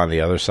throw on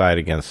the other side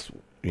against,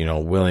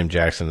 William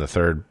Jackson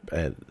III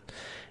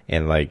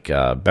and like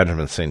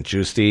Benjamin St.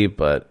 Juste,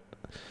 but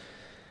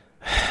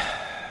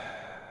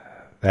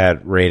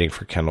that rating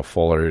for Kendall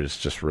Fuller is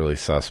just really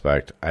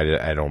suspect.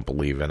 I don't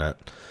believe in it.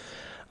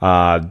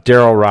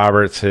 Darrell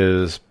Roberts,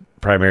 his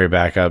primary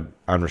backup,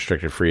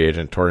 unrestricted free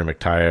agent. Torrey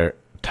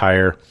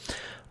McTire,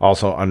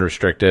 also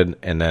unrestricted.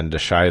 And then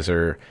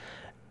Deshazer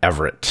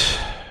Everett.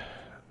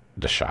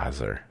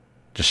 Deshazer.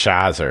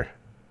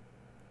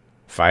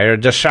 Fire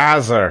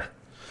Deshazer.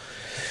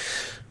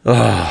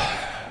 Oh,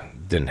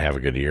 didn't have a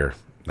good year.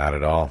 Not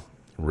at all.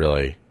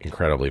 Really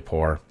incredibly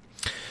poor.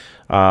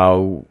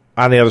 On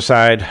the other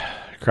side,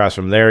 across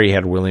from there, he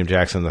had William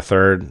Jackson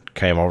III,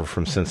 came over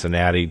from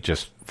Cincinnati,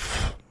 just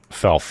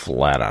fell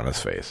flat on his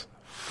face.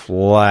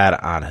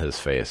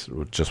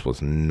 It just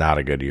was not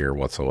a good year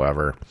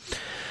whatsoever.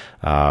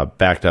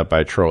 Backed up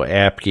by Tro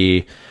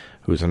Apke,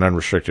 who's an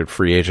unrestricted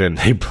free agent.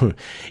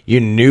 You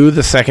knew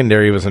the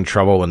secondary was in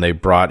trouble when they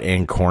brought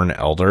in Corn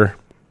Elder,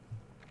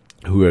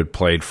 who had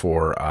played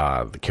for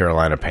the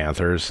Carolina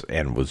Panthers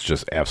and was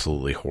just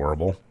absolutely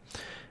horrible.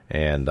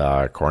 And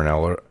Corn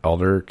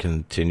Elder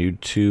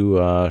continued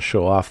to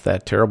show off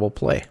that terrible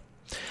play.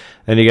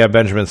 Then you got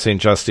Benjamin St.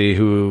 Juste,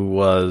 who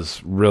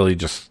was really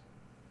just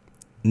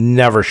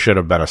never should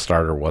have been a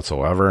starter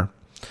whatsoever.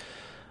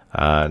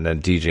 And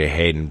then DJ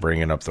Hayden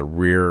bringing up the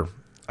rear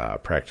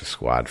practice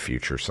squad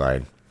future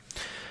side.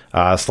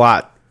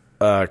 Slot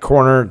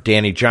corner,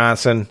 Danny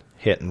Johnson,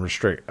 hitting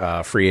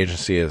free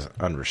agency is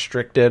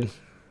unrestricted.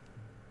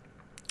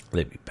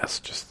 They'd be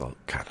best just to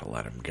kind of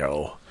let him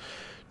go.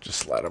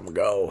 Just let him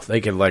go.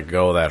 They could let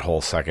go of that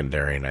whole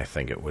secondary, and I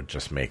think it would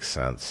just make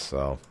sense.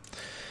 So,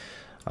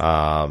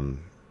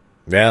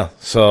 yeah,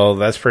 so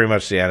that's pretty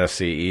much the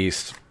NFC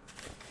East.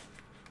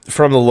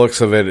 From the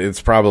looks of it,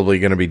 it's probably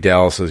going to be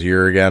Dallas's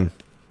year again.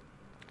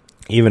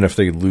 Even if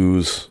they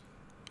lose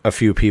a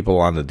few people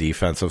on the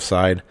defensive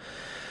side,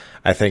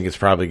 I think it's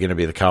probably going to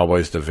be the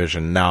Cowboys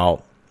division.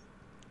 Now,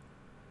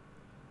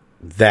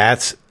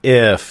 that's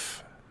if...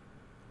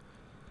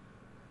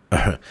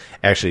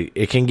 Actually,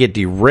 it can get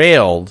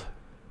derailed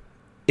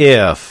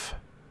if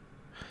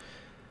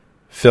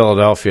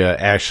Philadelphia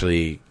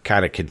actually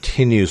kind of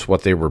continues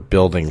what they were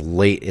building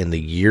late in the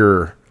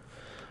year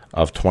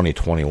of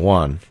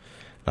 2021.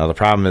 Now, the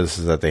problem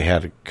is that they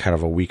had kind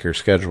of a weaker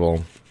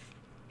schedule,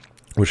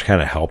 which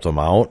kind of helped them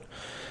out.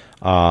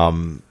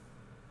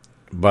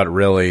 But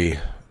really,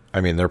 I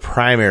mean, their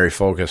primary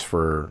focus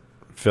for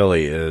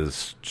Philly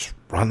is just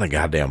run the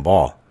goddamn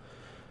ball.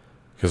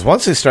 Because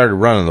once they started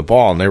running the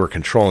ball and they were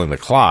controlling the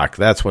clock,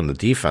 that's when the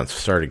defense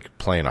started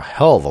playing a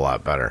hell of a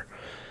lot better.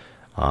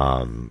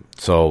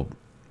 So,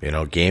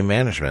 game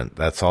management,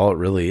 that's all it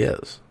really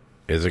is.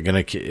 Is it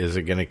gonna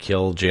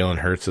kill Jalen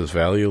Hurts'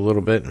 value a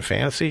little bit in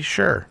fantasy?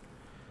 Sure.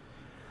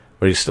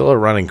 But he's still a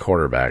running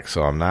quarterback,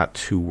 so I'm not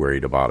too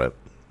worried about it.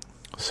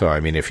 So,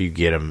 I mean, if you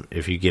get him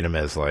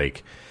as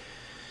like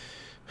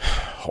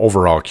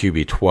overall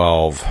QB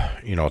 12,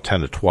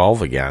 10 to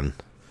 12 again,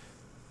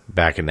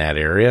 back in that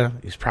area,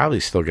 he's probably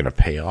still going to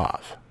pay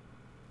off.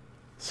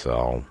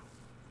 So,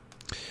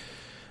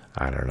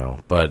 I don't know.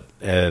 But,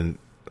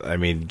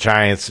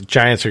 Giants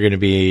are going to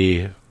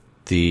be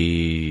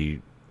the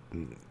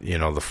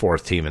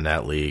fourth team in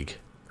that league,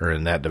 or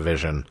in that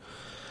division,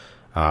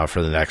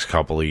 for the next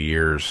couple of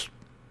years,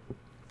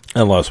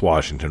 unless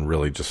Washington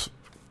really just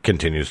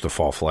continues to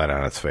fall flat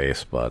on its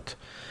face. But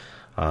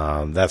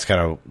that's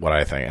kind of what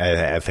I think.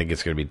 I think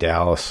it's going to be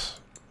Dallas,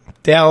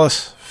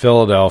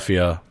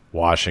 Philadelphia,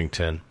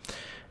 Washington,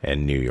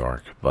 and New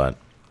York. But,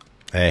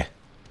 hey,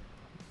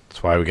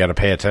 that's why we got to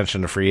pay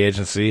attention to free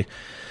agency,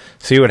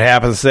 see what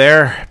happens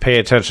there, pay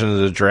attention to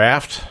the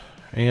draft,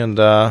 and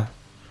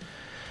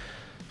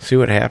see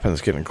what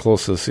happens getting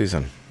close to the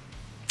season.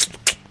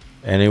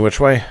 Any which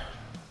way,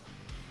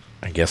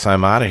 I guess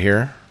I'm out of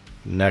here.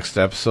 Next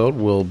episode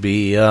will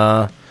be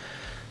the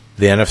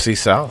NFC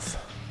South.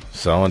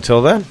 So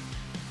until then,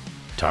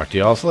 talk to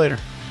you all later.